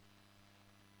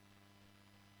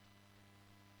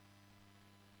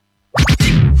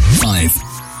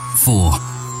4,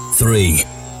 3,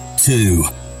 2,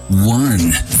 1.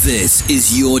 This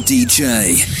is your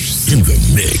DJ. In the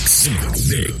mix.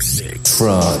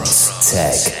 Trance,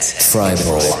 tech,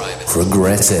 tribal,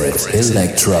 progressive,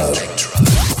 electro.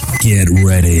 Get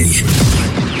ready.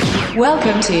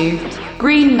 Welcome to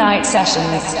Green Night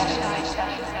Sessions.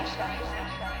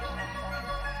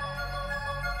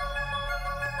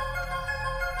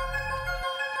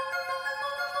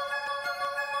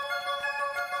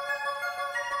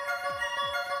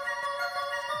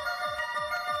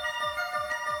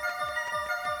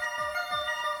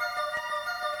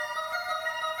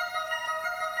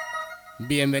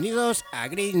 Bienvenidos a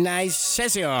Green Night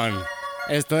Session.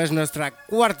 Esto es nuestra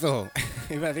cuarta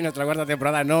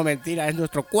temporada, no mentira, es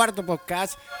nuestro cuarto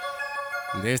podcast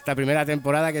de esta primera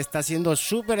temporada que está siendo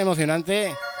súper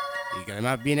emocionante y que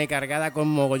además viene cargada con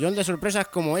mogollón de sorpresas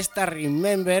como esta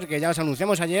Remember que ya os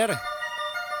anunciamos ayer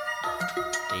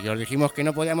y que os dijimos que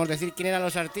no podíamos decir quién eran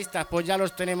los artistas, pues ya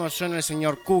los tenemos, son el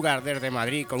señor Cugar desde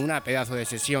Madrid con una pedazo de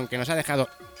sesión que nos ha dejado,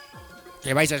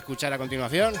 que vais a escuchar a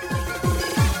continuación.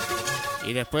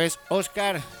 Y después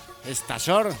Oscar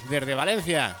Stasord desde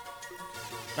Valencia.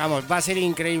 Vamos, va a ser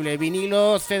increíble.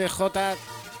 Vinilo, CDJ,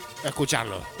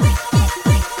 escucharlo.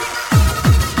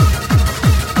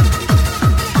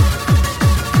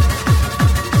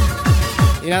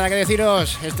 Y nada que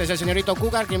deciros, este es el señorito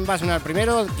Cugar quien va a sonar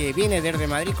primero, que viene desde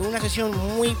Madrid con una sesión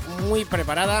muy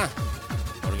preparada,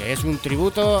 porque es un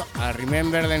tributo a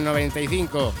Remember del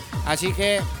 95. Así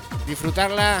que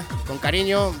disfrutarla con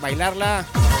cariño, bailarla.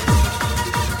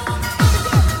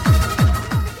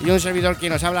 Y un servidor que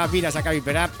nos habla, Viras acá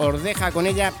Viperap, os deja con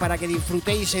ella para que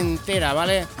disfrutéis entera,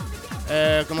 ¿vale?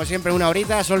 Como siempre, una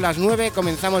horita, son las 9,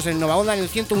 comenzamos en Nova Onda en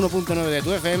el 101.9 de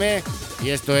tu FM y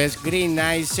esto es Green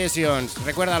Night Sessions.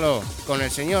 Recuérdalo, con el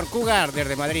señor Cugar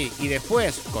desde Madrid y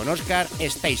después con Oscar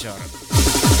Stasord.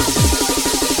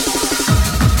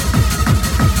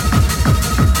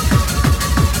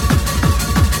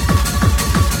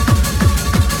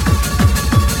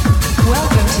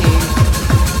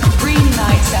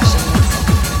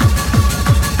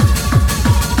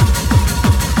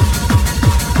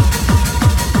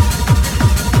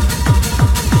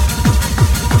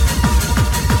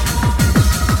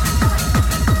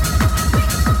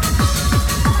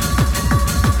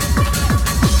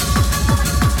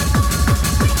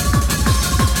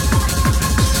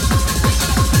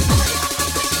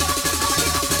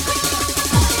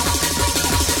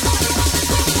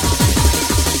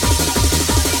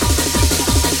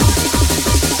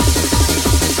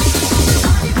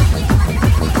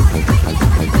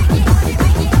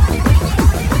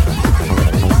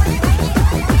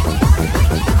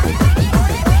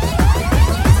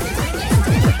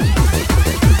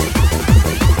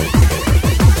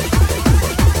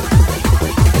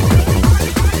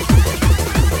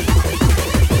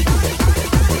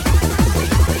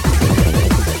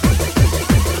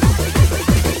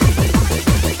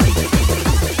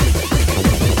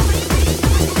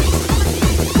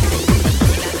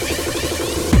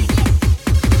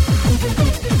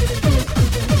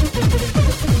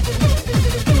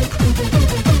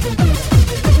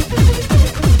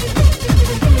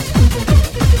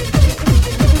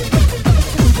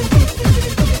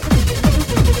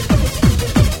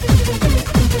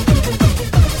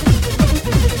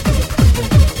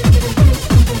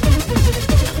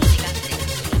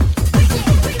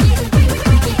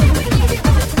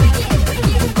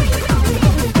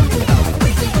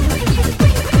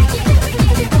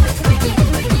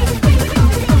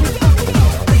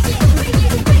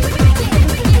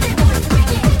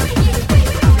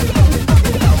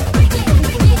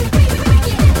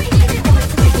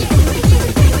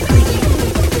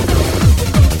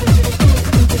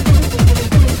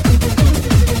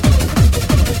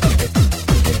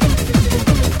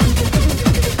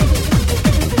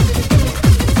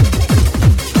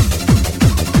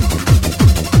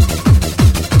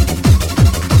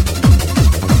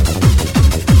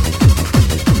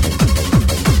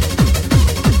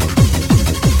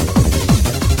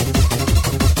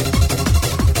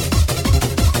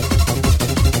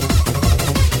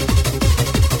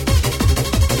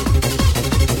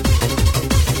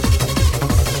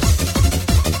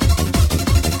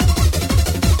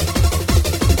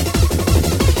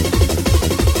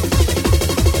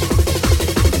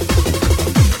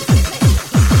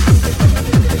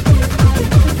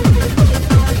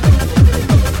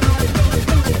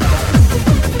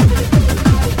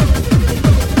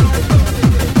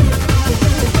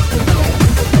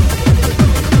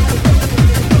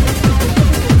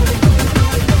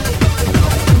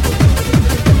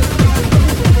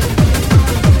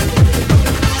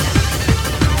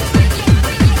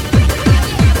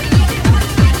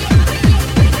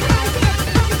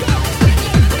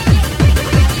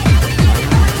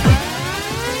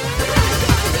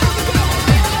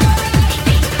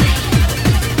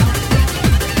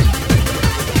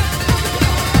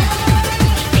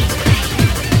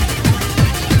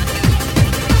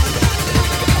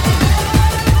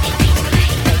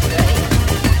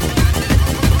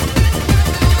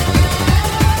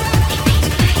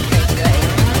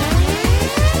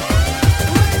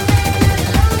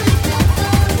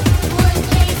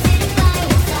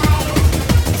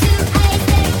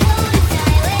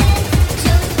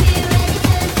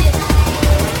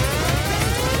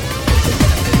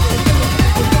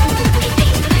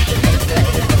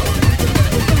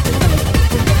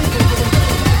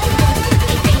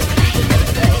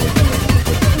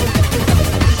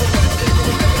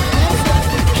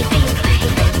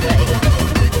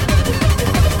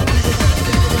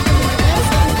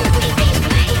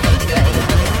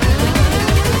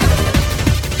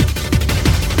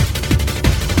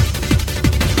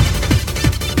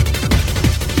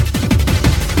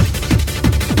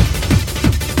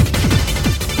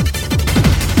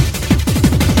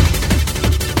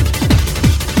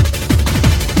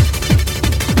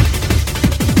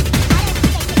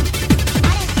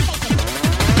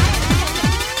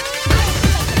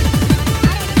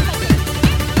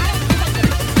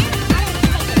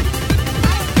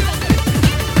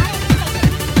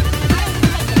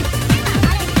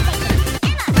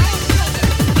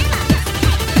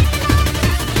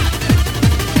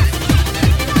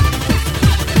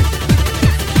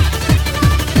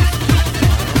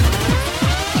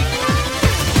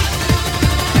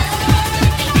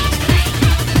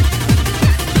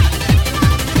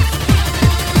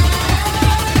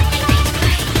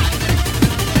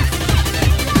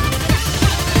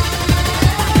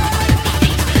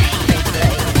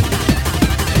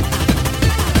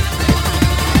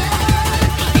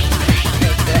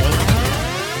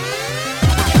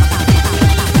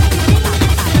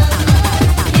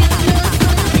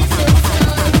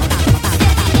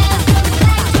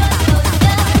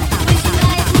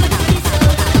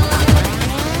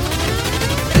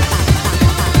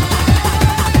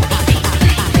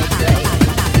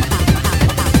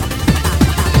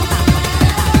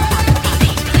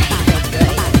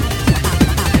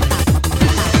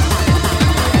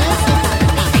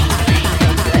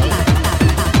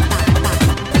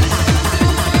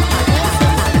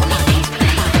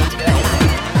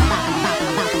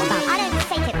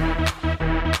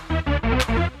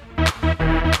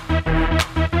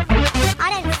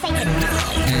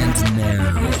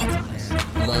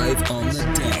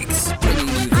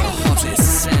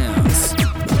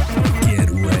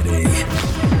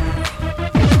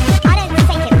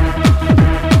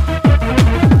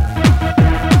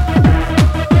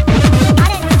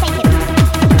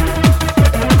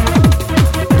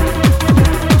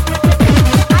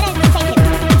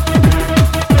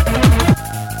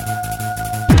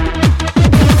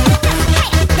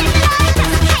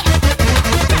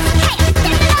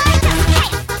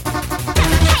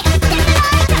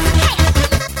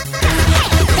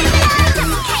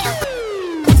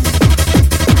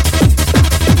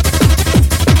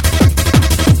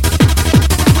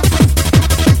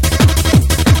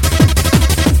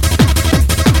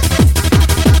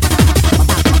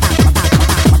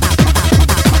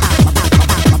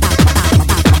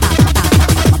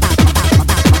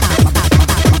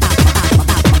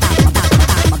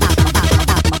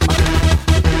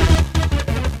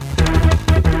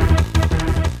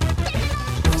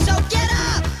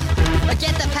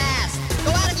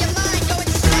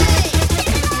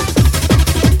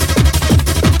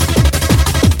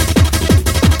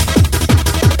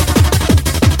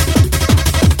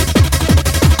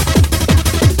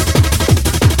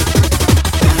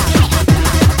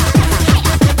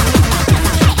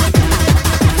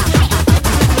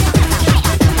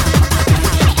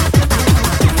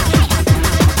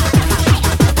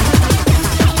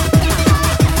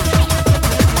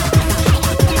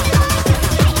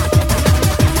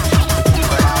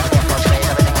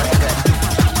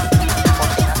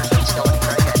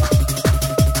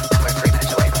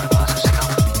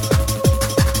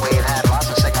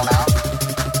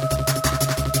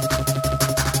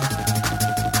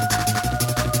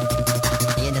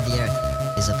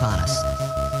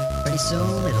 Pretty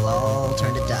soon it'll all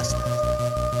turn to dust.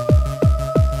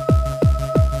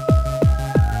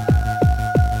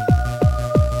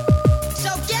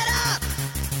 So get up!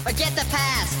 Forget the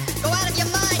past! Go out of your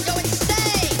mind! Go insane!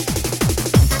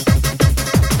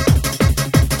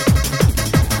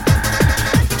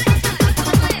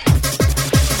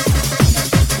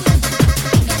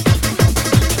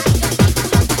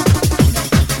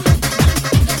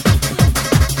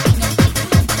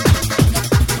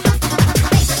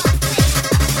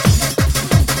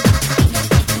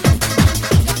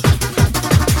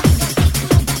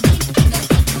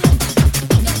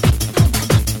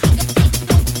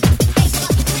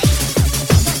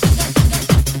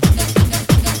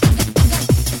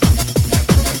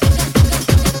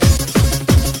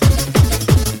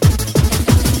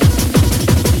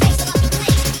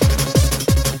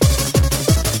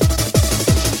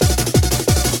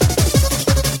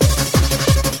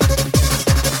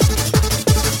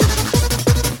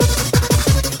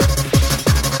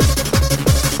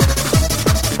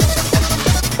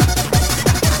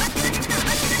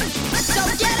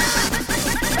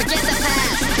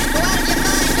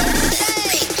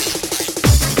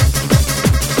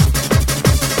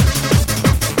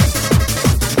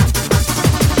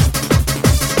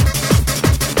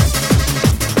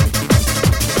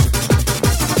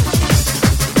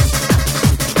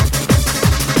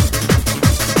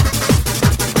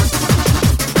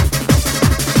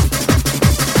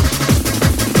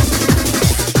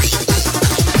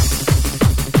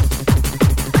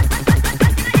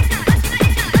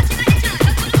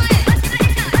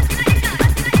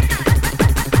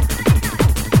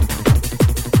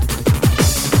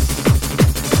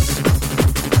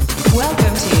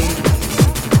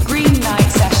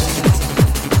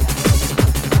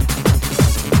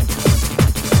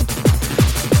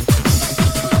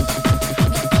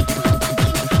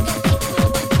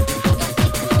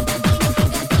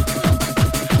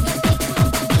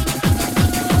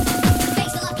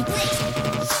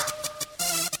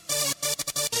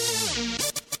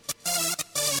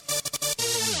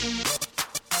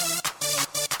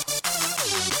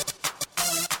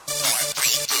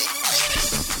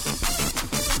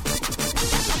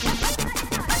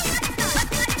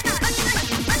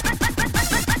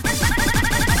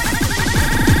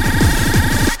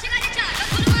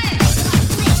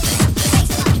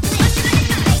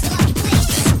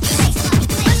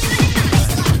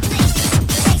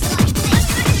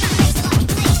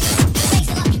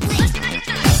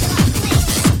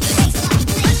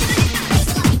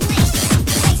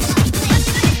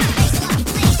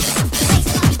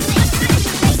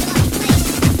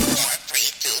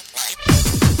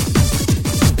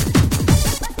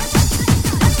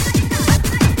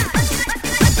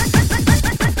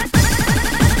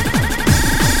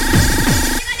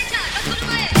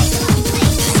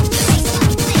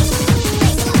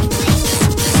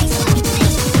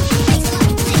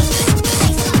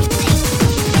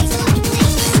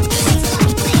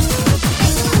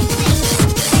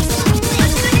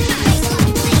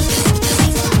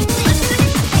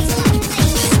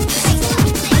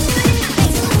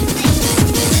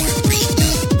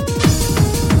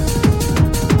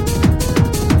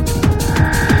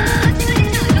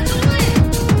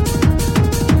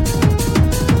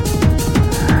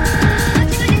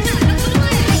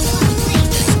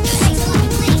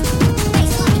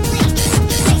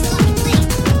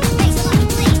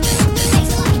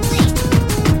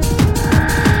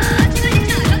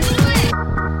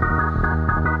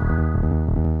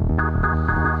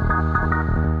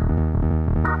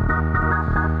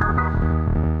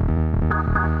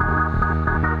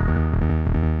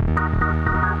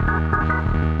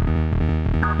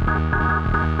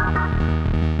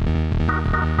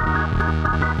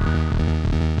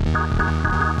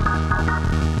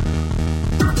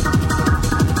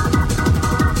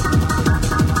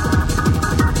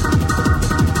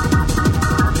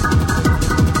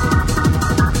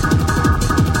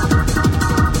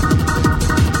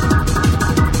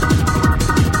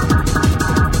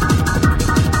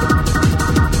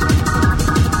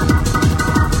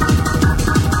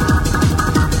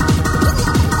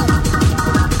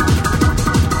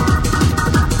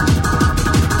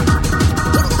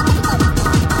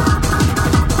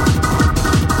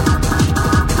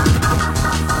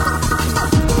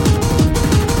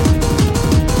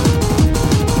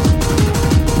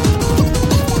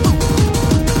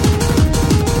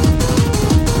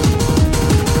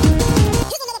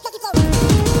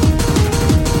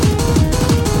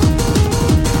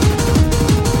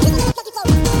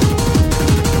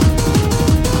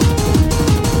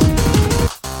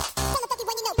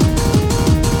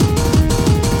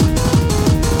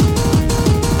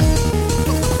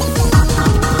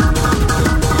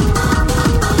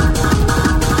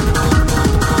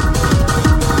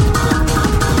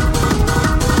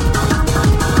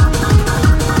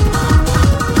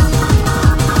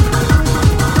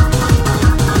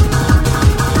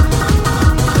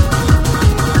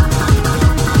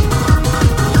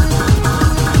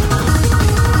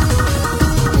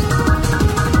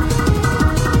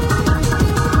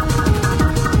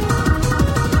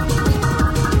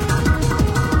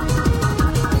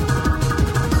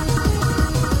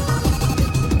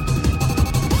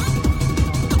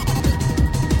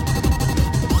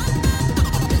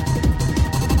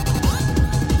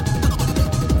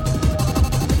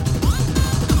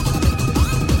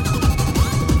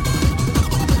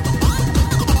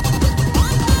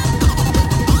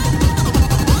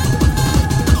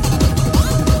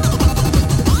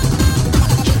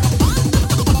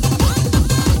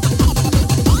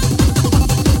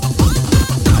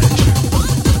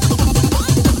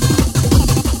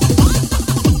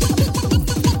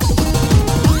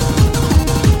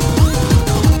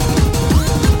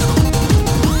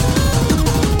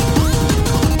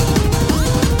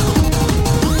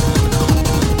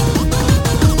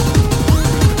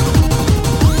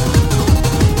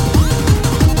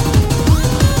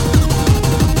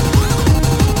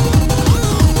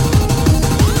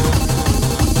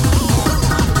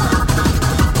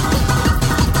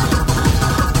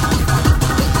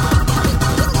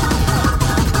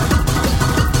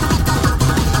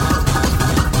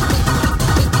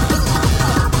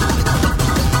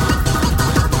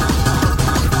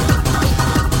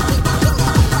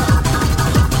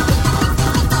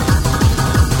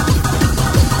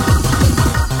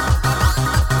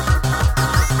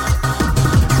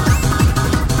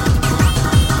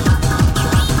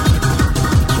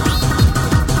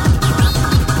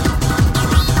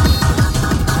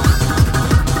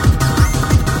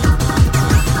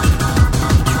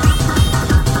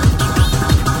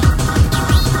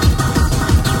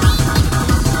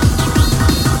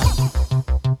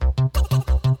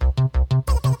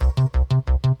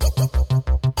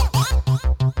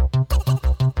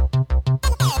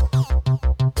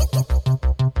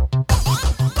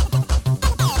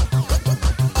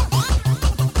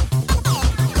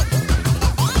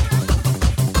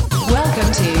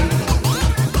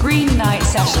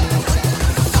 Sessions.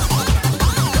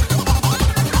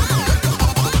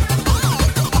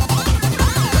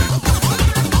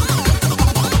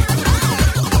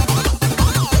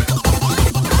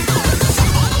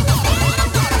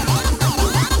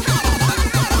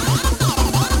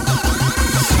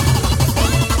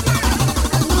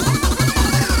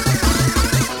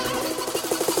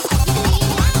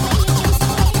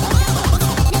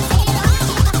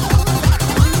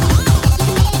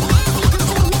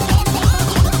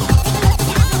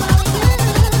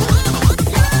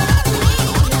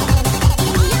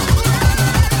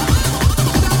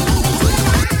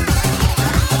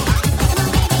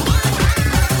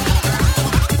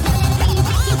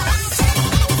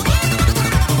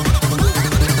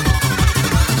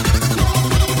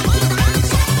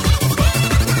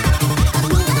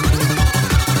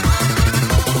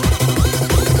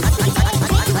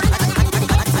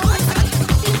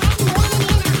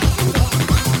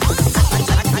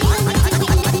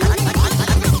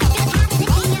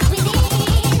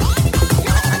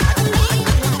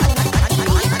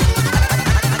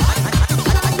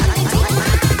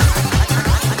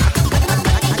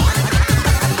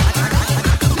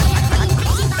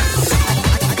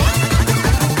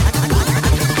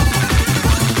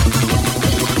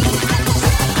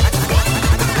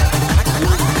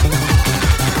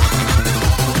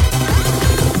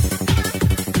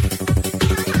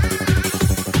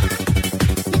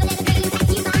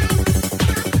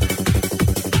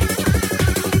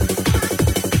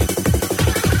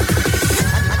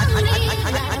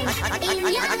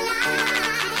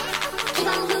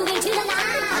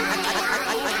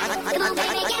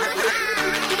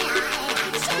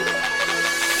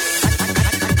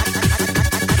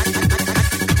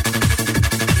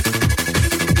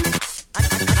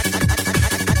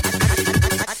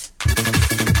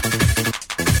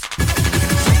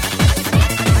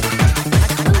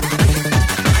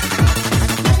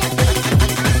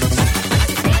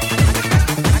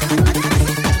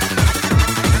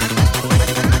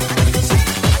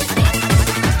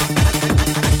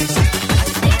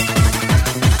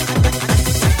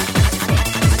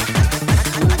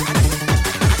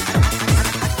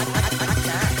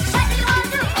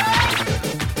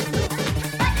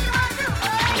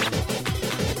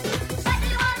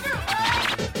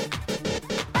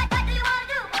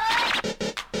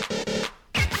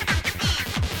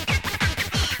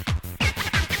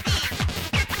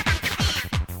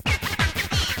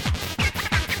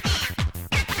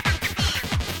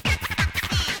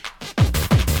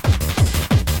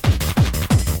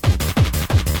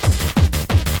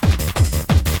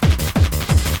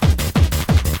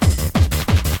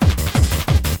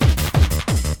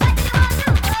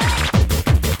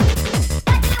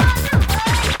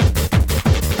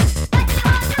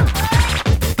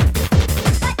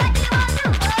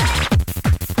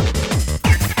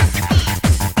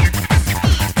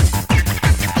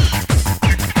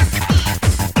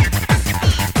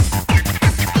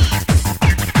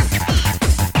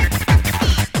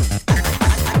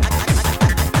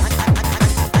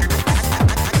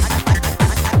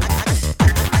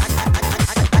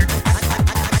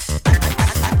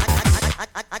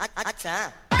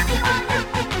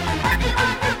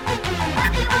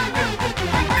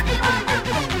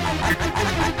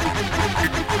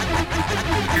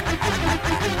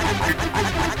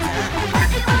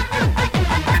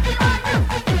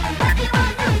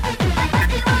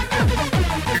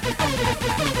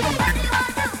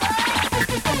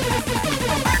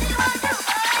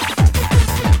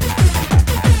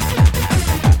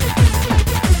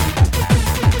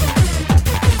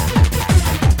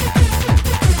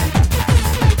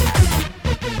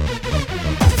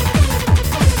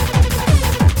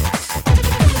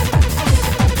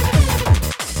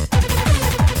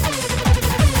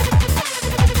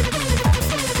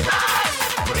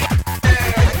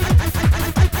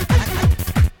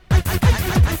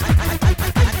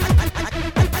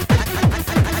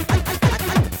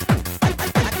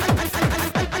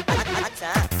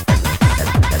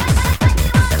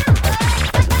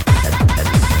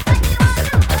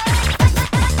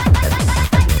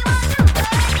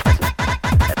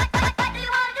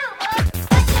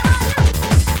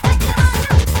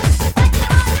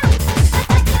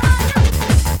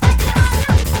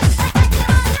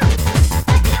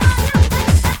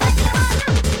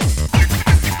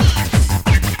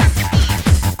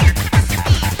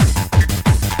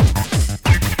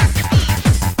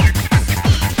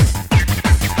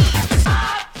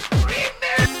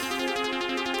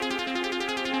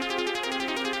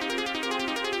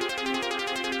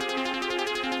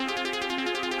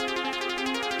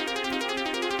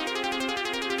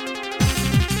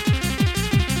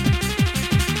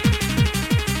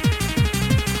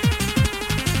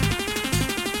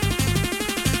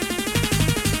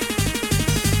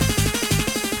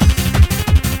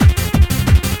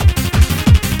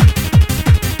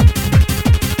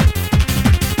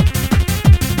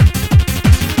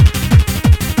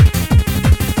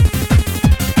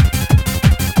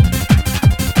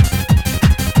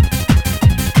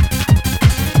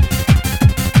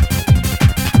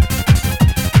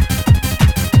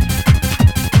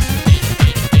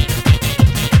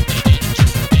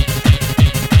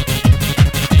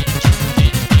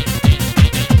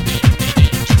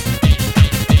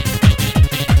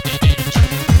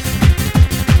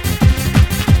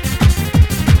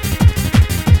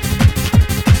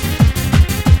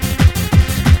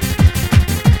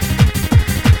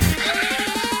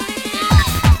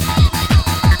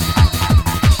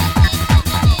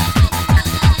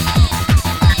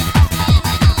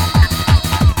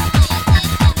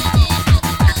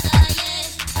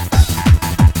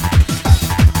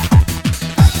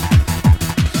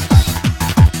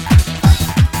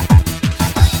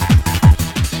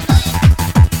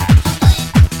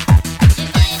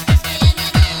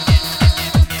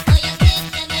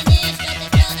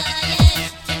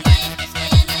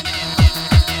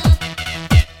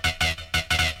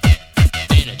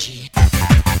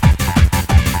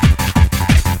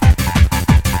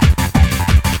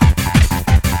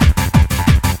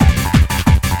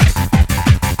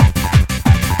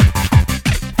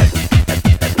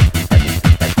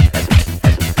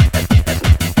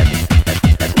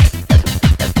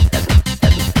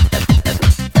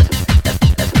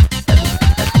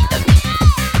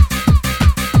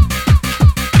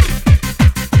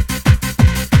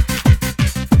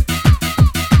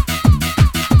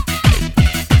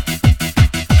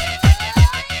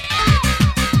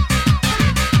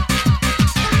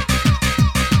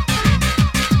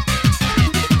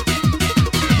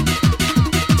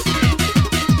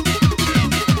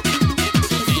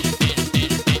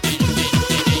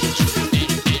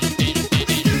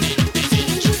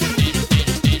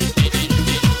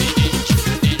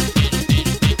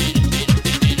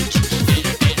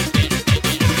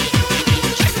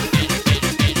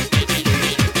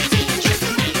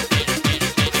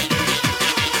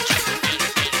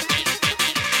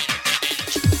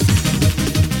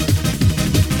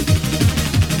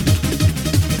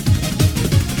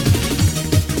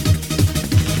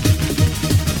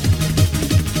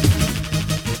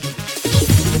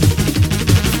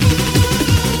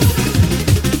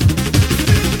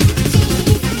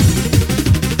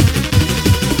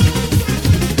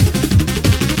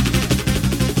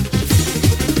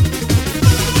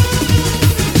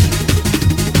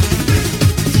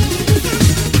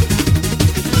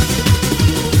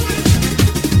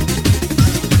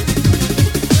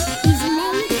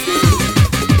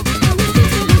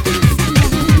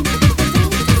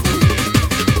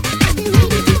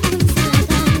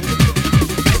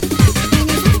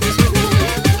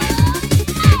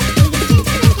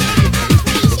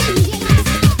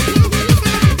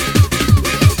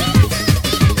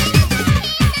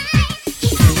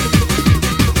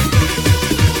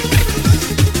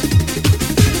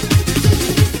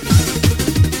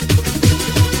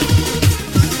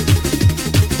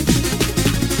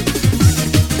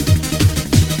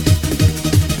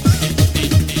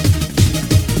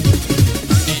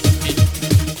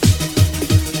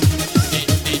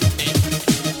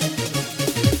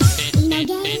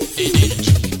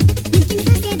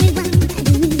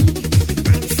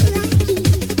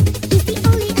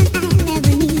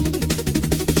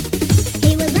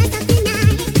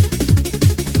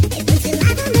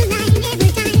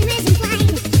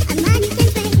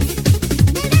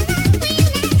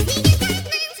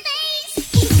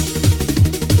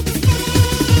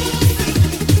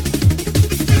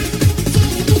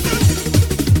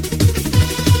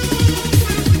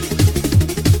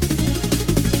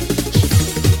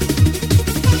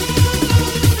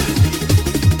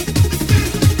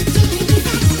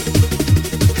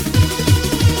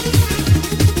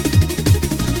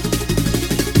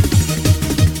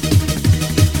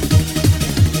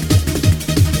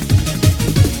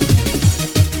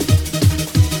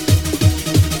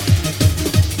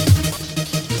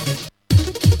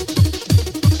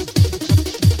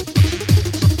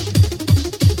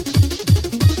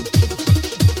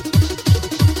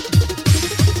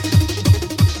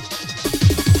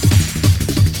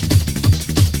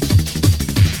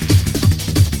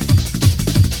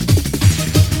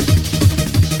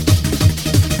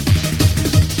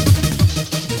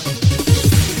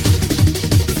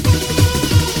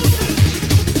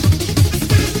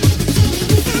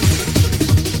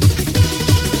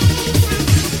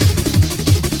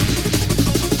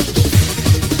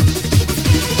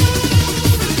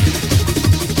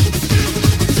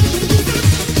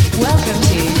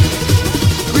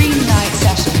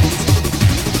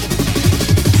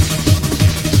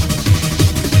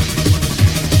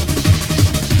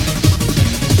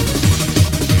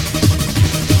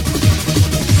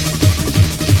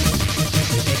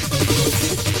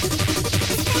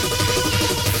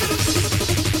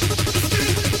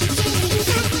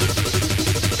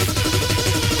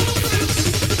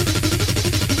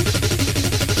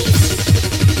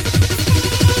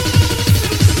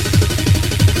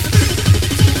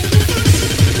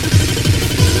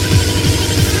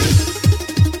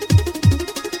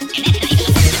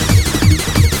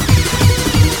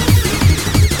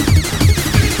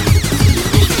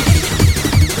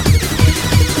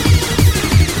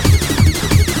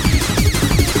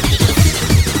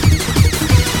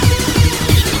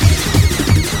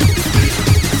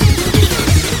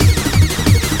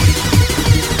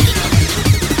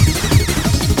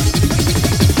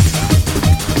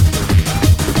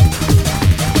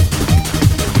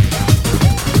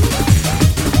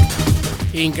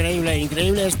 Increíble,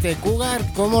 increíble este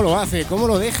Cugar, cómo lo hace, cómo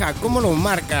lo deja, cómo lo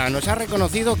marca. Nos ha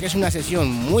reconocido que es una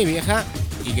sesión muy vieja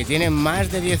y que tiene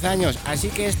más de 10 años, así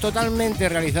que es totalmente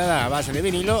realizada a base de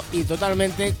vinilo y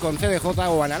totalmente con CDJ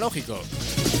o analógico.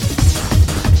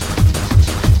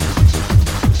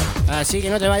 Así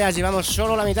que no te vayas, llevamos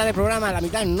solo la mitad del programa, la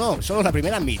mitad no, solo la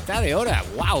primera mitad de hora.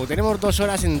 ¡Wow! Tenemos 2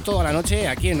 horas en toda la noche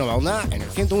aquí en Nova Onda, en el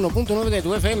 101.9 de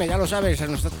tu FM, ya lo sabes,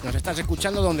 nos estás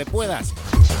escuchando donde puedas.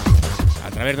 A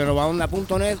través de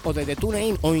novaonda.net o desde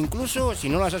TuneIn, o incluso, si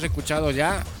no las has escuchado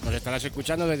ya, nos estarás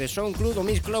escuchando desde SoundCloud o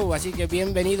Mixcloud. Así que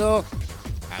bienvenido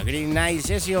a Green Night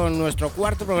Session, nuestro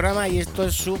cuarto programa, y esto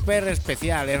es súper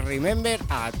especial, es Remember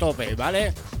a tope,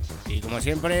 ¿vale? Y como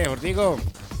siempre os digo,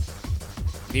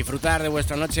 disfrutar de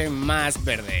vuestra noche más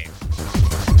verde.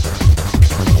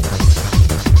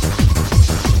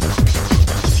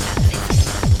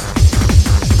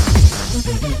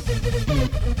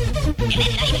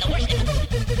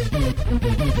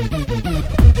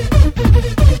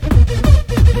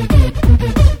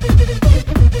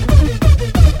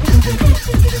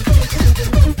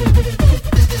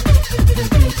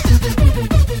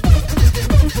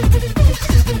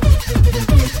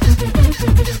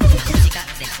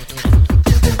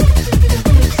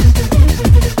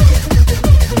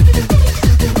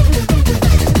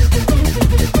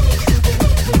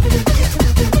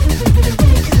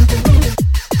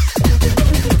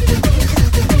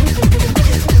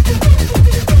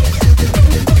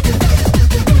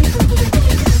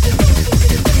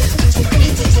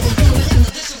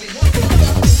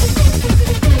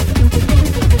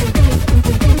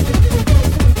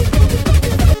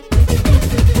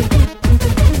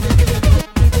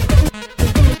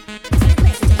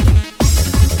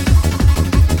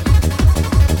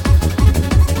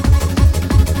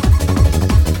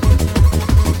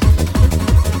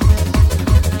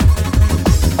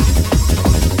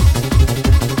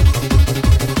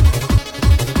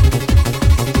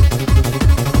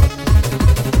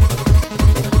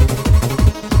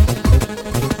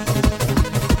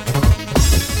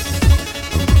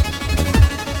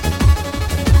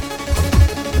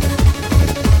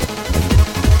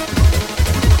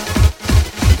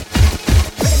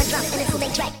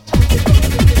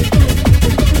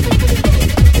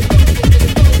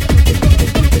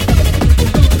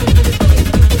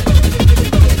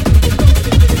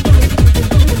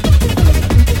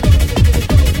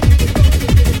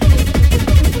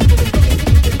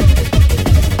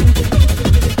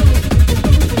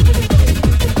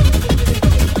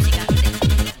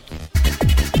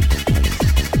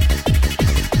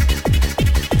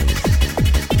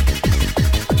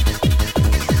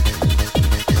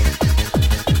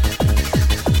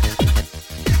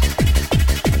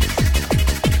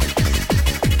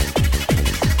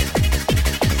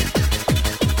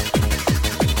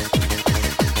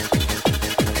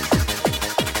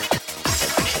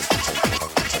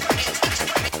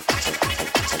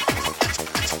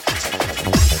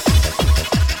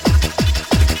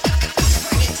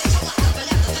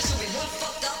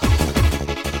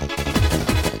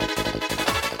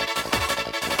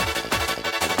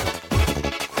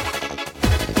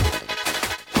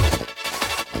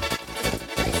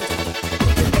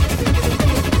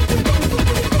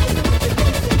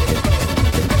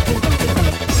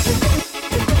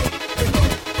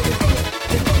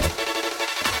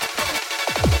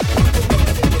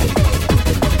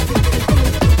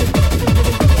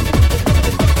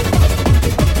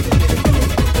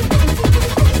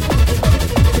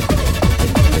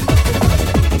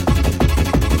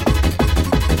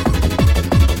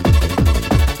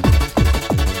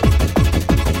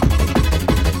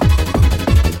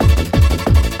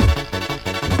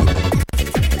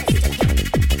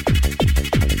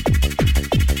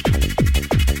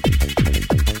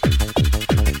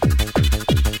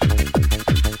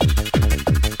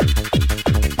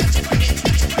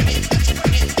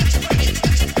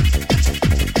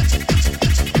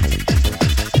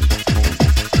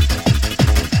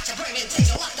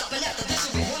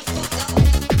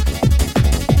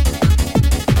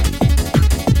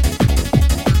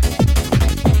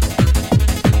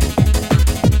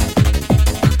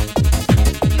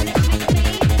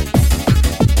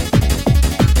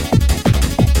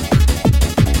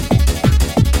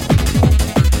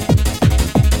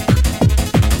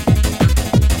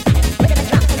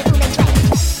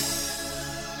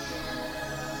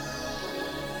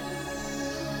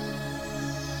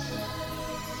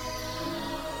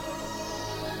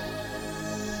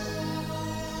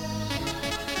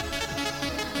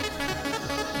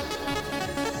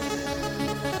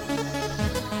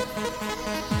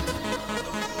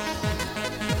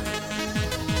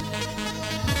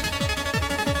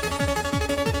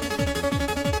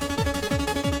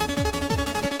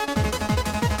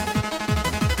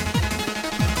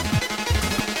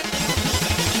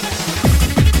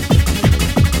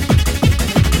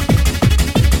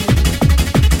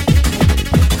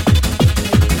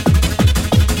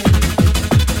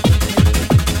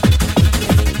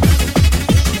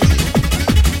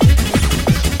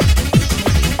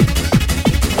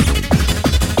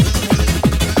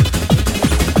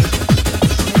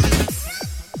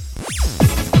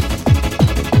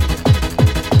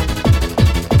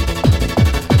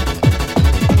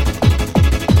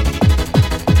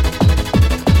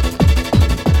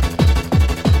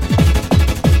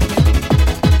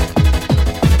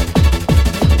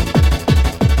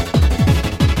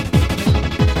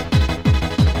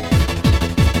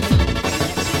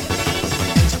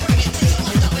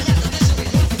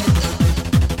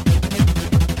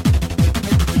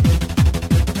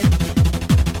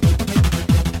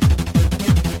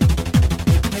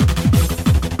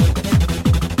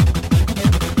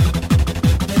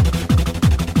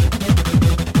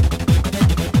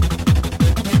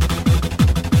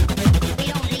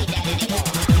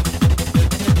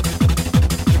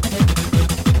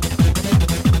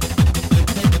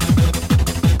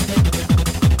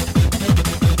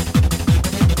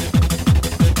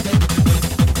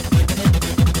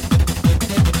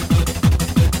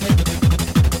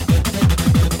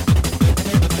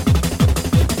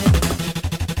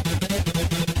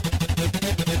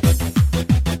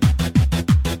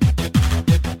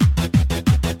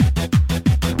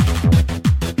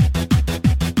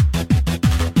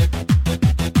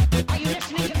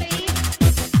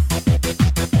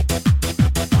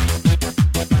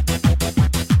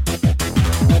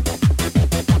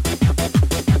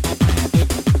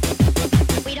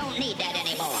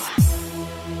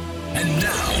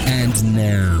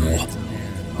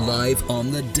 on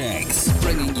the decks,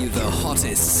 bringing you the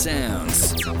hottest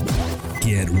sounds.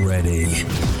 Get ready.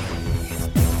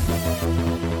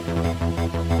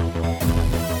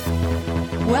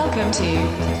 Welcome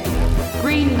to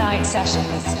Green Night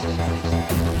Sessions.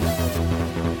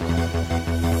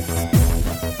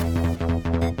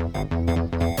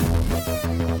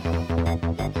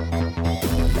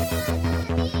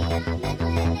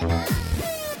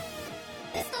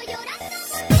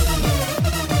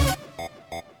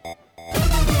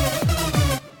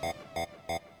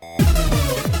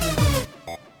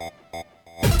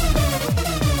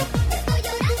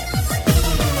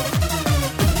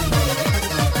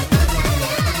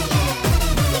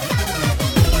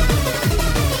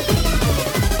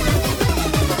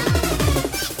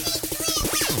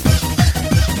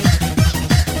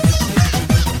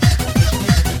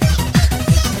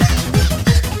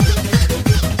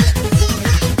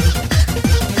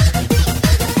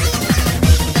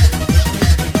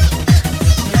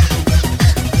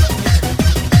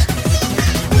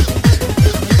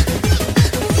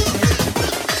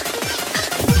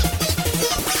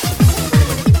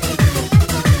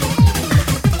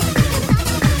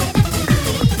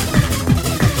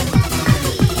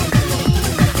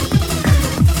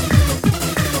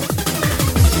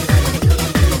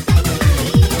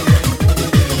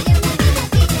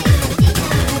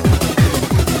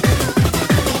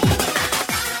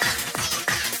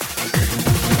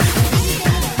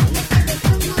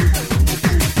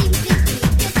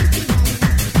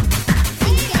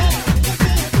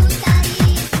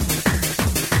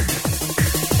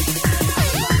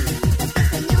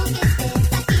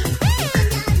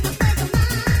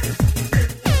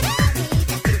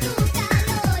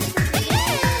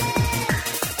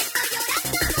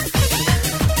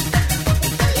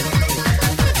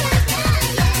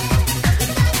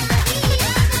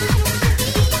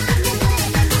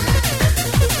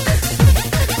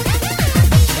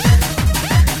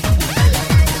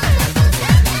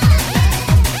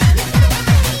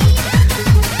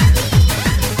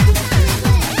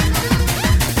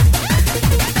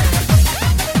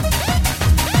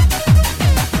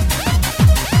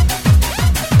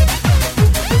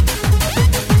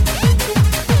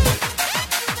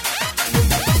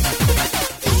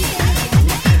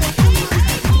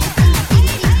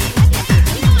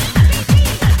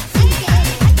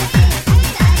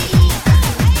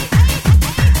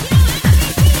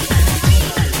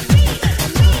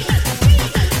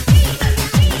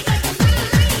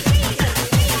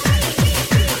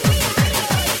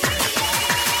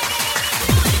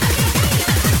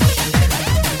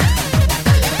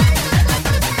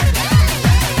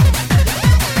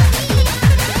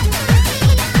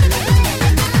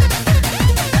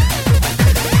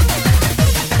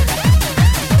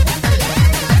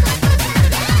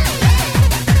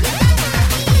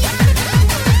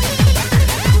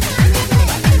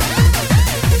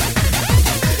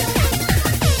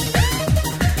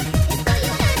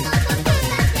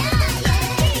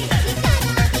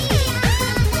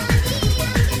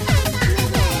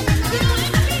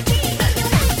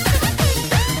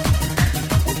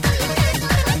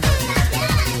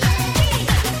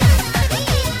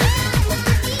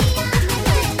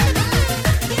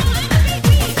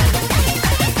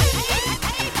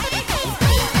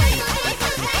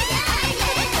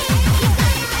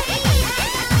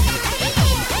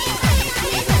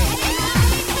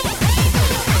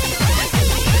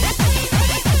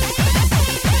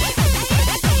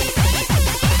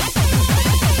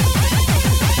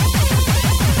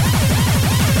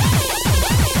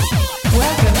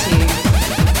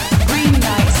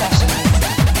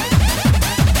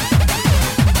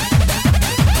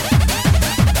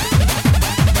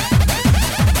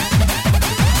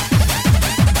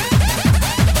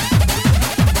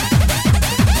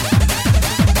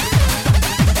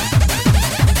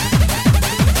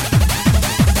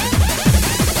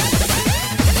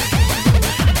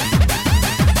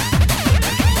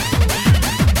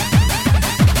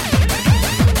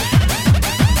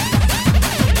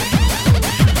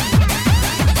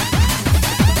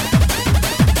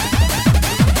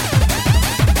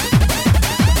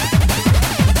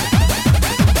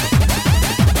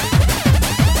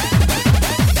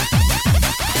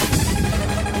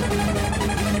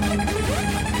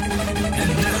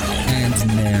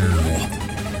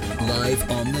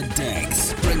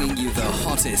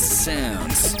 hottest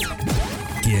sounds.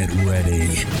 Get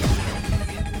ready.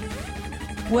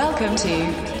 Welcome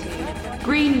to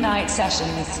Green Night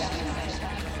Sessions.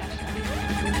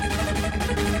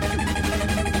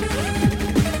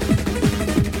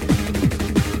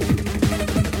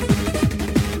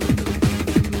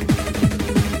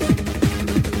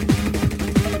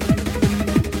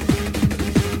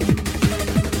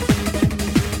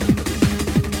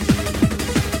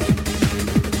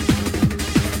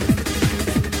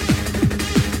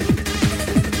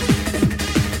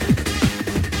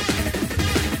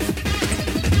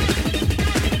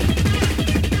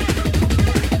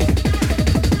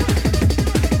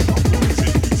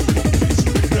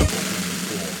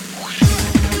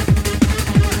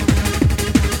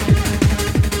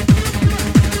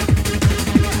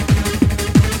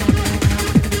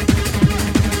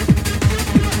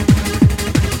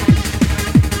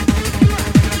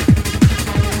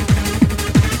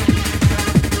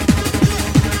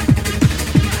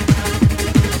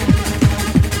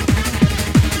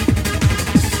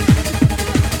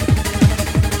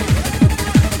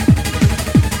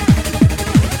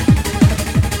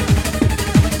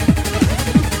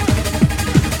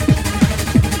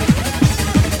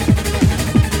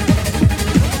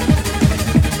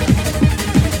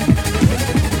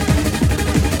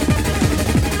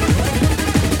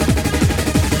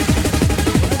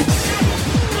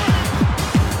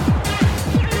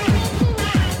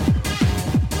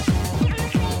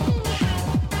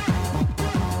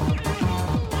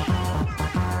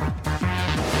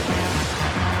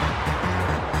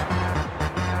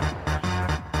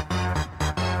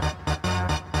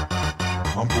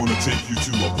 take you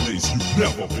to a place you've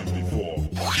never been before.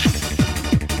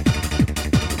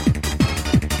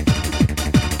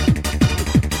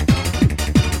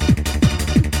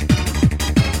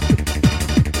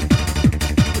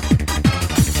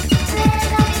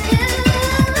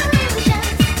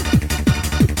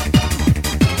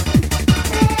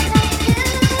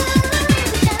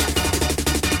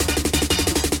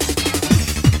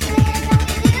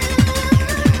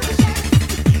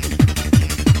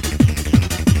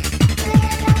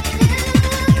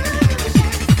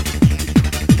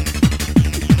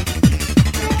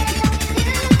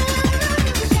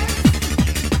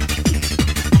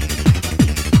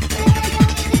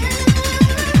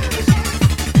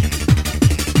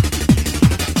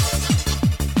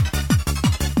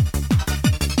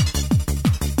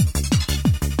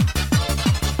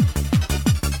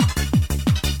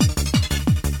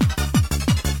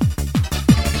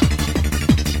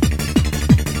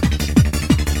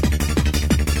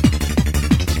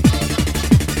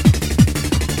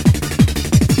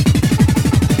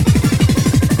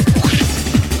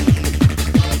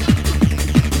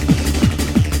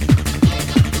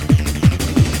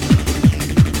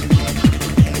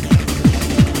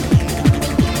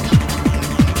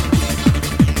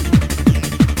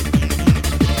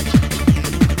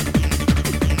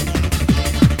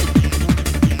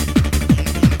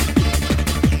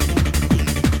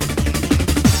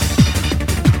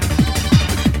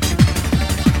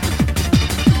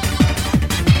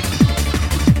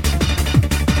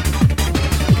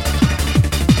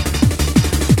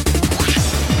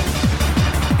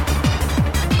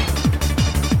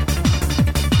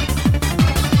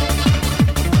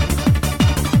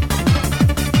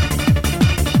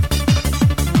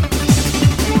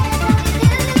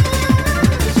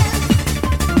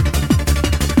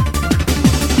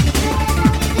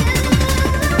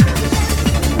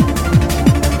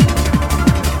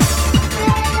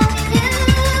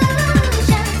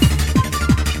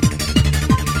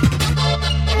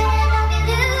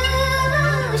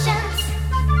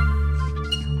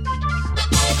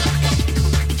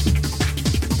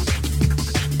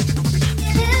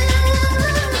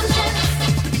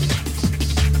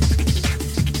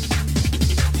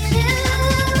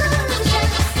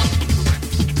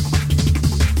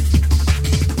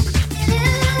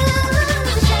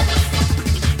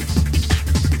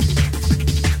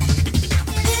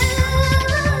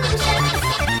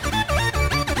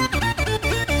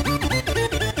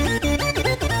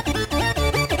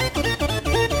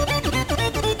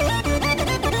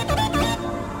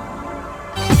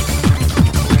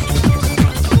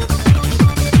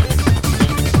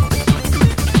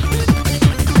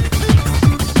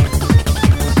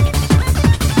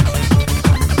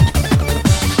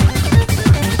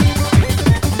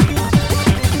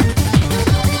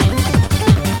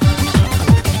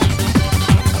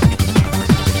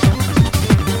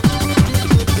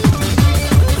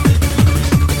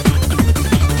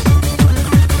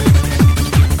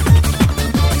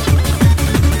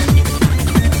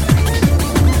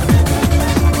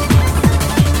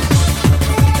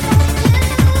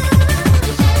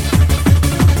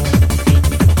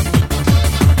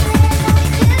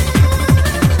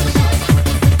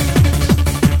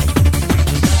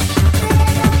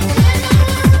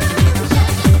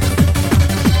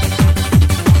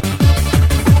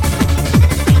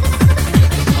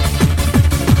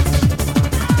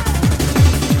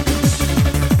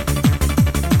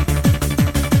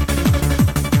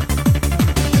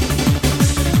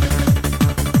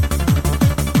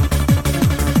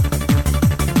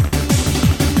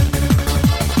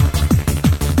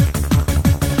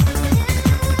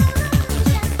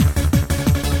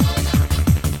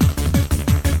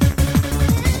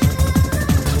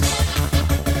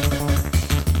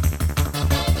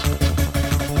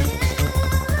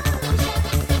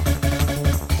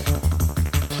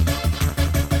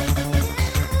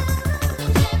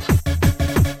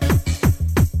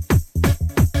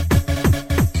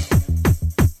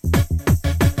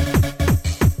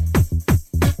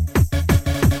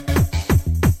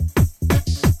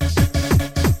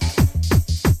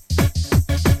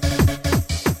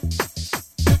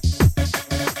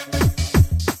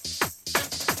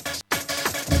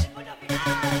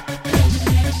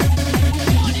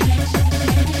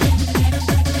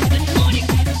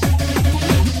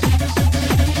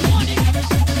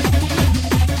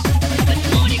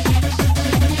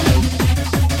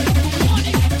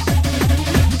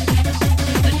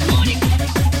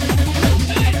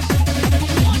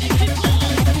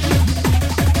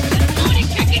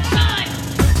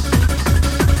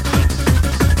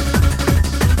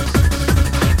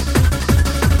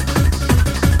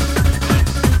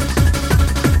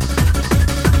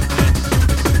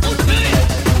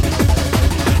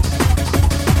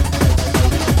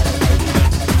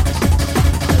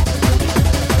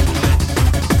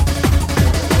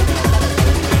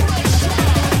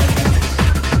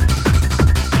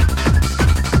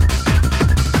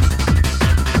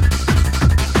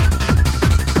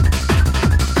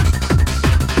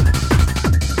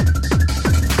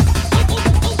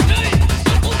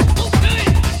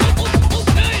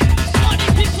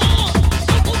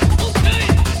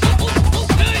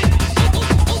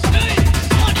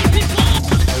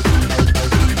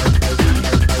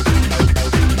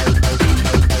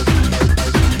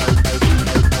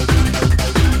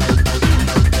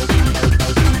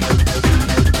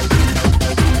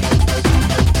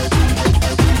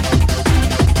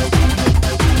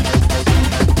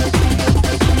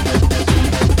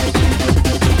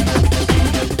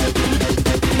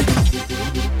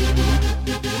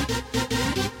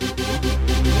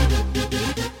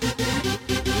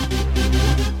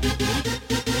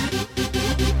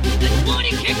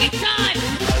 And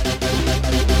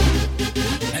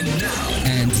now,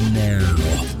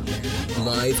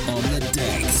 live on the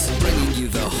decks, bringing you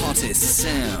the hottest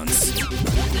sounds.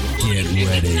 Get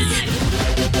ready.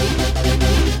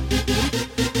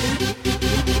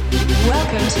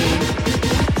 Welcome to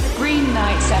Green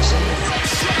Night Sessions.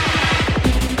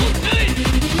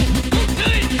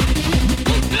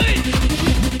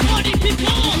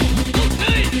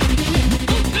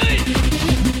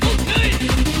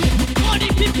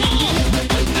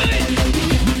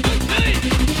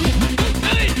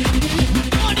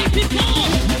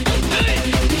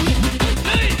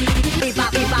 Beep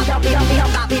bop, beep bop, beep bop, beep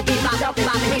bop, beep bop, beep bop, beep bop, beep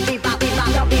bop, beep bop, beep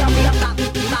bop, beep bop,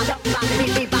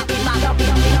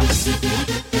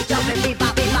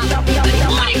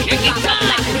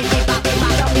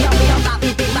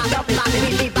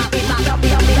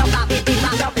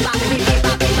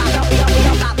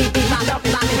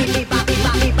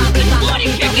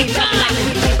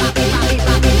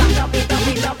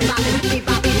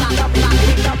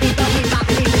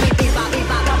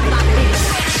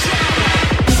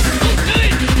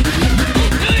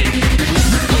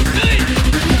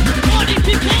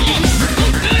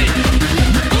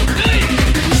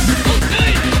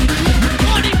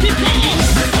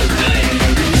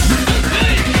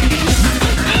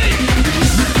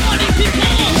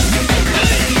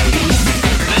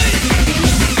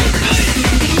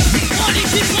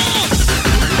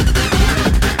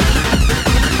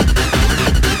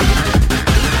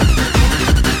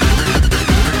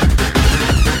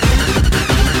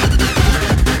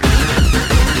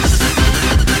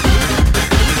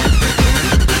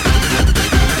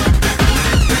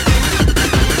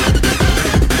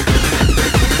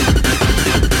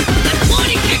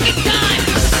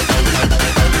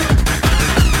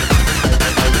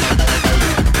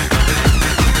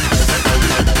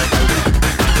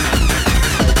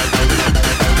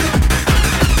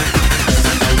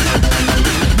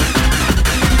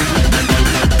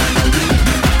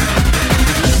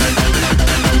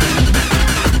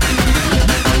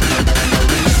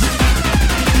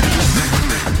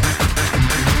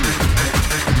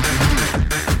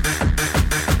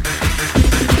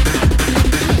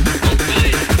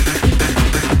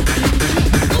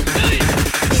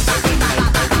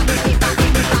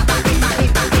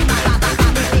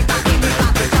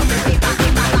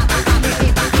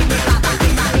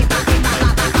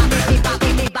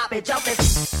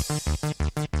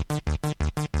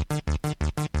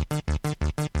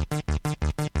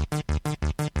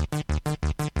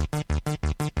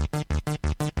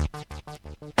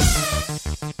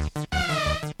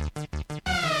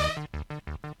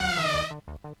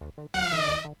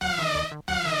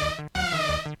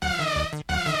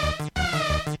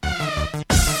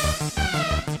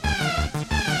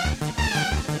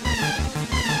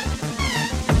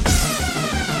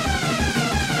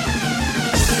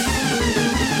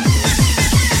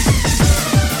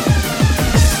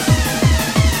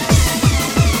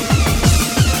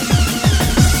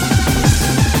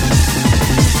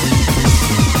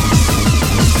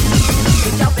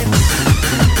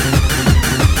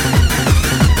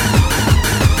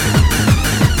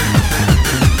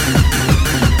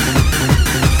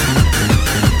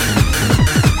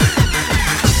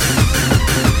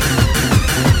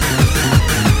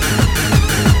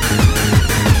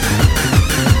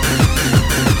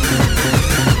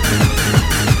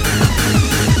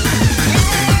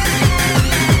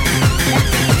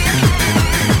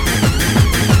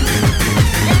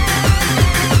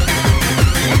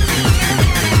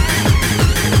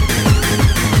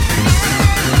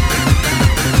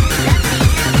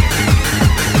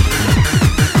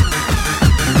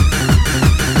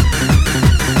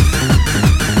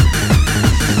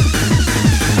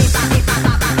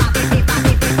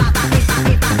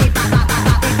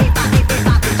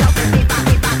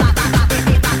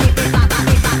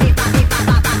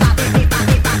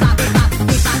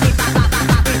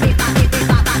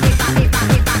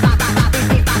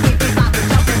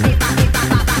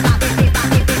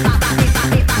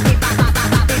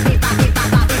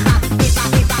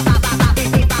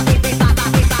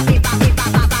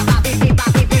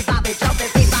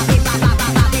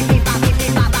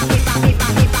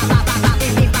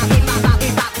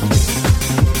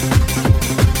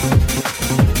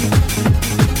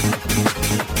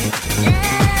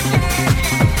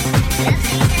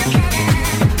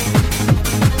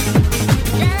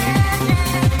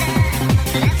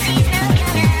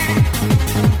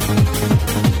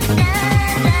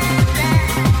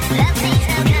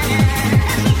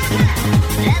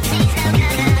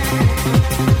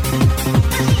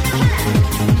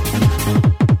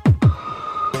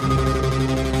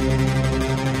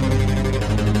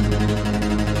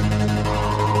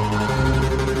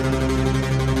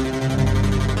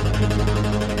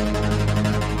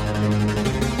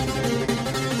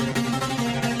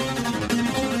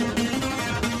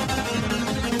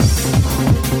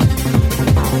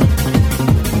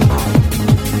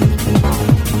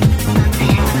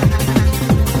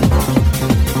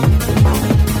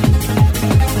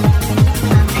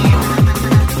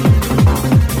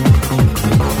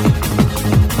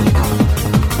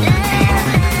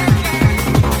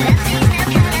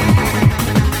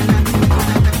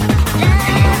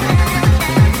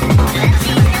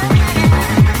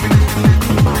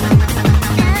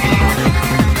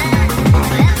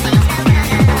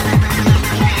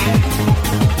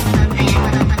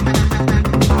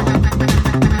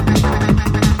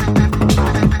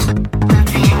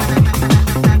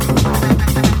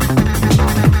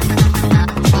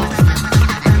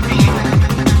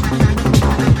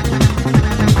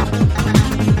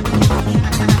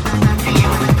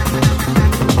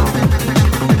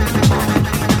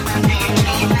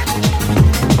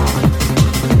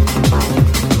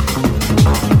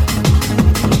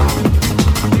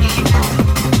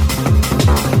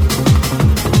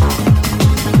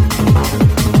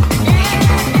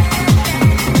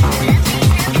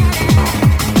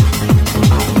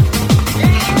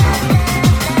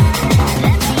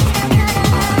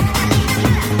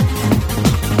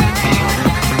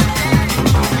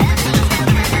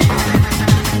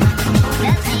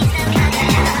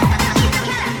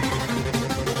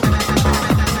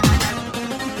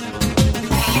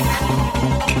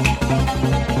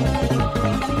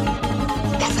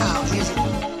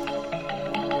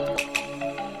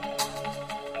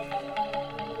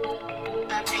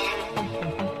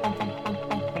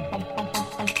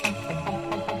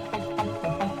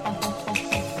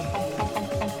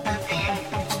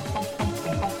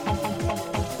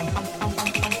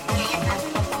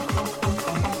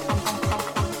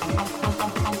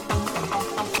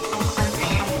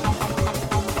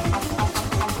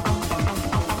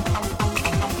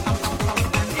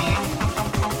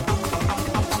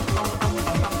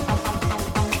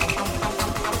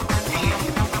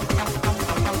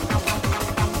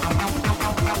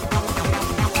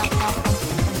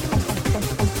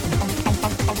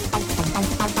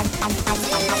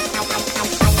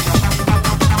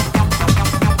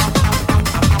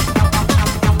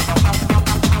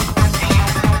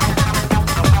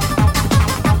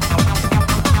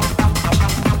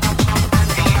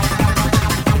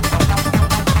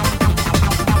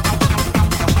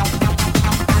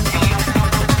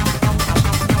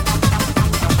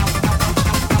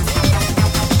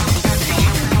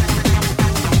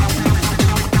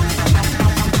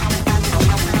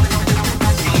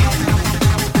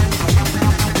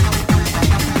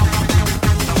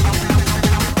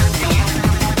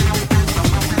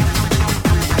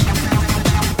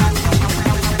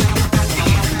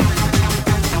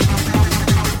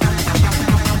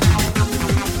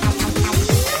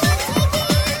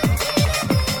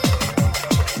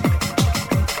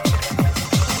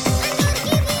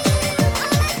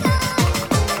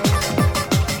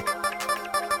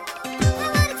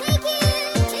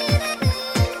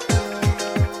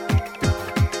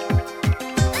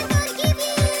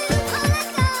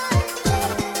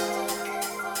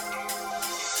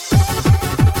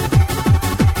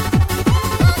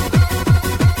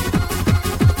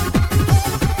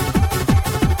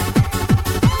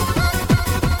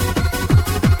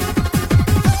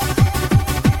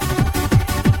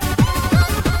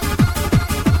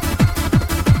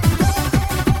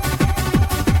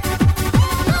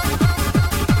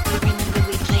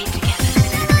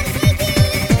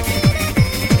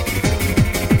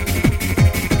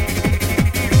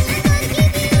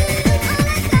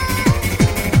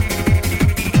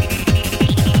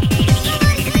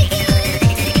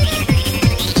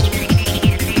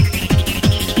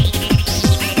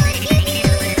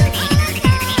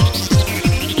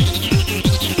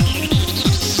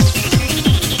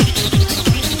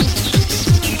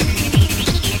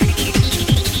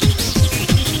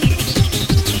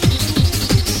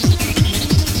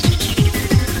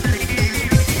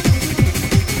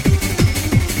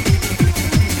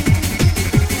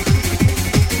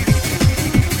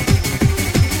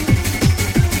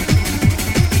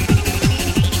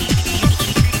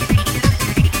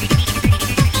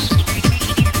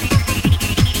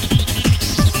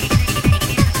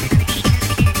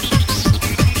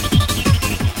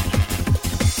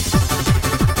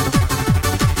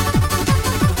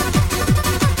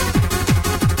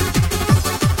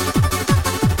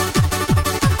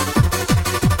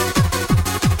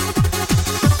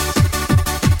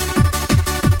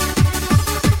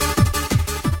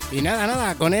 Y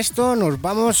nada, con esto nos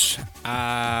vamos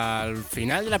al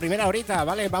final de la primera horita,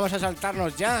 ¿vale? Vamos a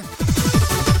saltarnos ya.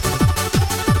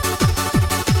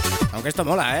 Aunque esto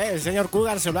mola, ¿eh? El señor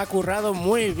Cugar se lo ha currado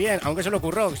muy bien, aunque se lo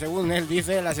curró. Según él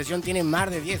dice, la sesión tiene más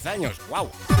de 10 años.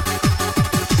 ¡Wow!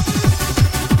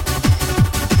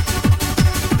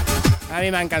 A mí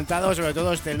me ha encantado, sobre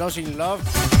todo este Lost in Love.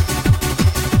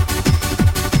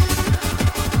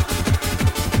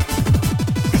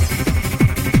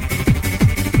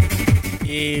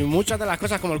 Y muchas de las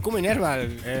cosas como el Cumin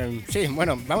Herbal. Sí,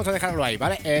 bueno, vamos a dejarlo ahí,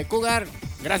 ¿vale? Cugar,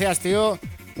 gracias, tío.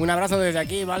 Un abrazo desde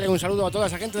aquí, ¿vale? Un saludo a toda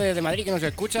esa gente desde Madrid que nos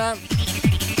escucha.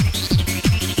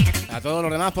 A todos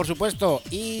los demás, por supuesto.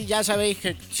 Y ya sabéis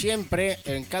que siempre,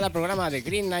 en cada programa de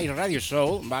Green Night Radio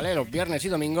Show, ¿vale? Los viernes y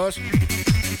domingos,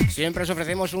 siempre os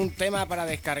ofrecemos un tema para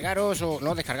descargaros, o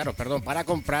no descargaros, perdón, para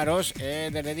compraros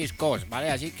desde Discos, ¿vale?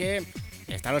 Así que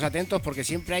estaros atentos porque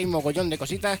siempre hay mogollón de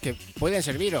cositas que pueden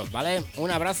serviros, ¿vale?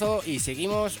 Un abrazo y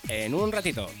seguimos en un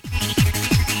ratito.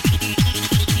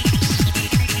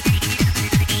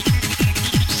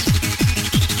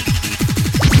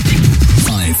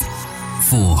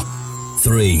 4,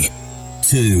 3,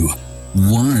 2,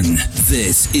 1.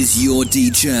 This is your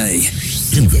DJ.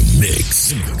 In the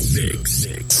mix.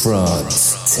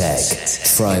 Trance, tech,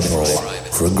 tribal,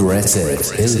 progressive,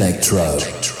 electro.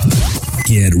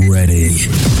 Get ready.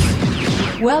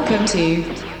 Welcome to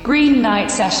Green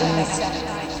Night Sessions.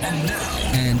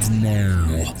 And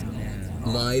now,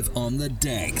 live on the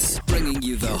decks, bringing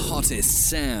you the hottest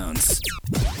sounds.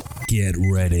 Get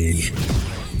ready.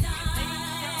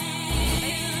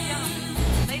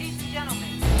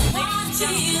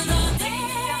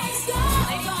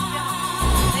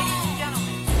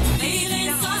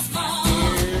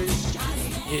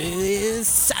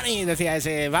 Sunny, decía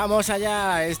ese. Vamos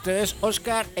allá. Esto es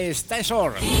Oscar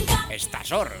Stasord.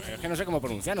 Stasord. Es que no sé cómo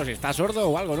pronunciarlo. Si está sordo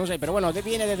o algo, no sé. Pero bueno,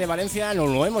 viene desde Valencia. Nos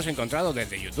lo hemos encontrado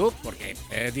desde YouTube. Porque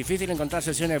es difícil encontrar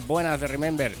sesiones buenas de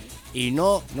Remember. Y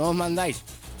no os mandáis.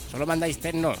 Solo mandáis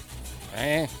techno.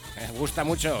 Me gusta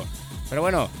mucho. Pero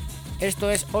bueno, esto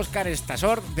es Oscar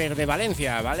Stasord desde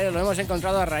Valencia, ¿vale? Lo hemos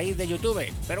encontrado a raíz de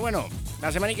YouTube. Pero bueno,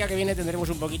 la semanica que viene tendremos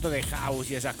un poquito de house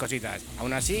y esas cositas.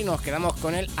 Aún así, nos quedamos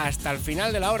con él hasta el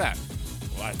final de la hora.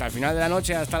 O hasta el final de la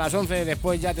noche, hasta las 11.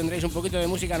 Después ya tendréis un poquito de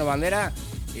música no bandera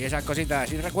y esas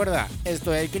cositas. Y recuerda,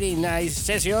 esto es Green Night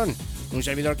Session. Un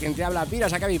servidor quien te habla, Pira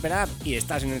Sacabi Perap. Y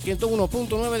estás en el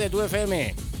 101.9 de tu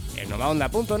FM, en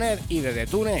novaonda.net y desde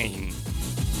TuneIn.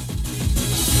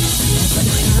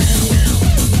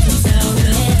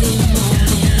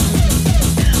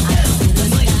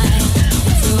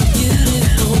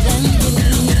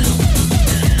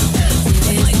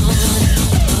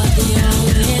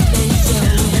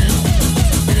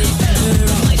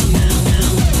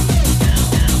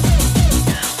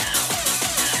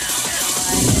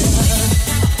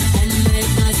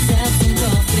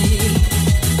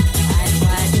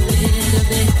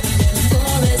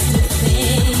 Forest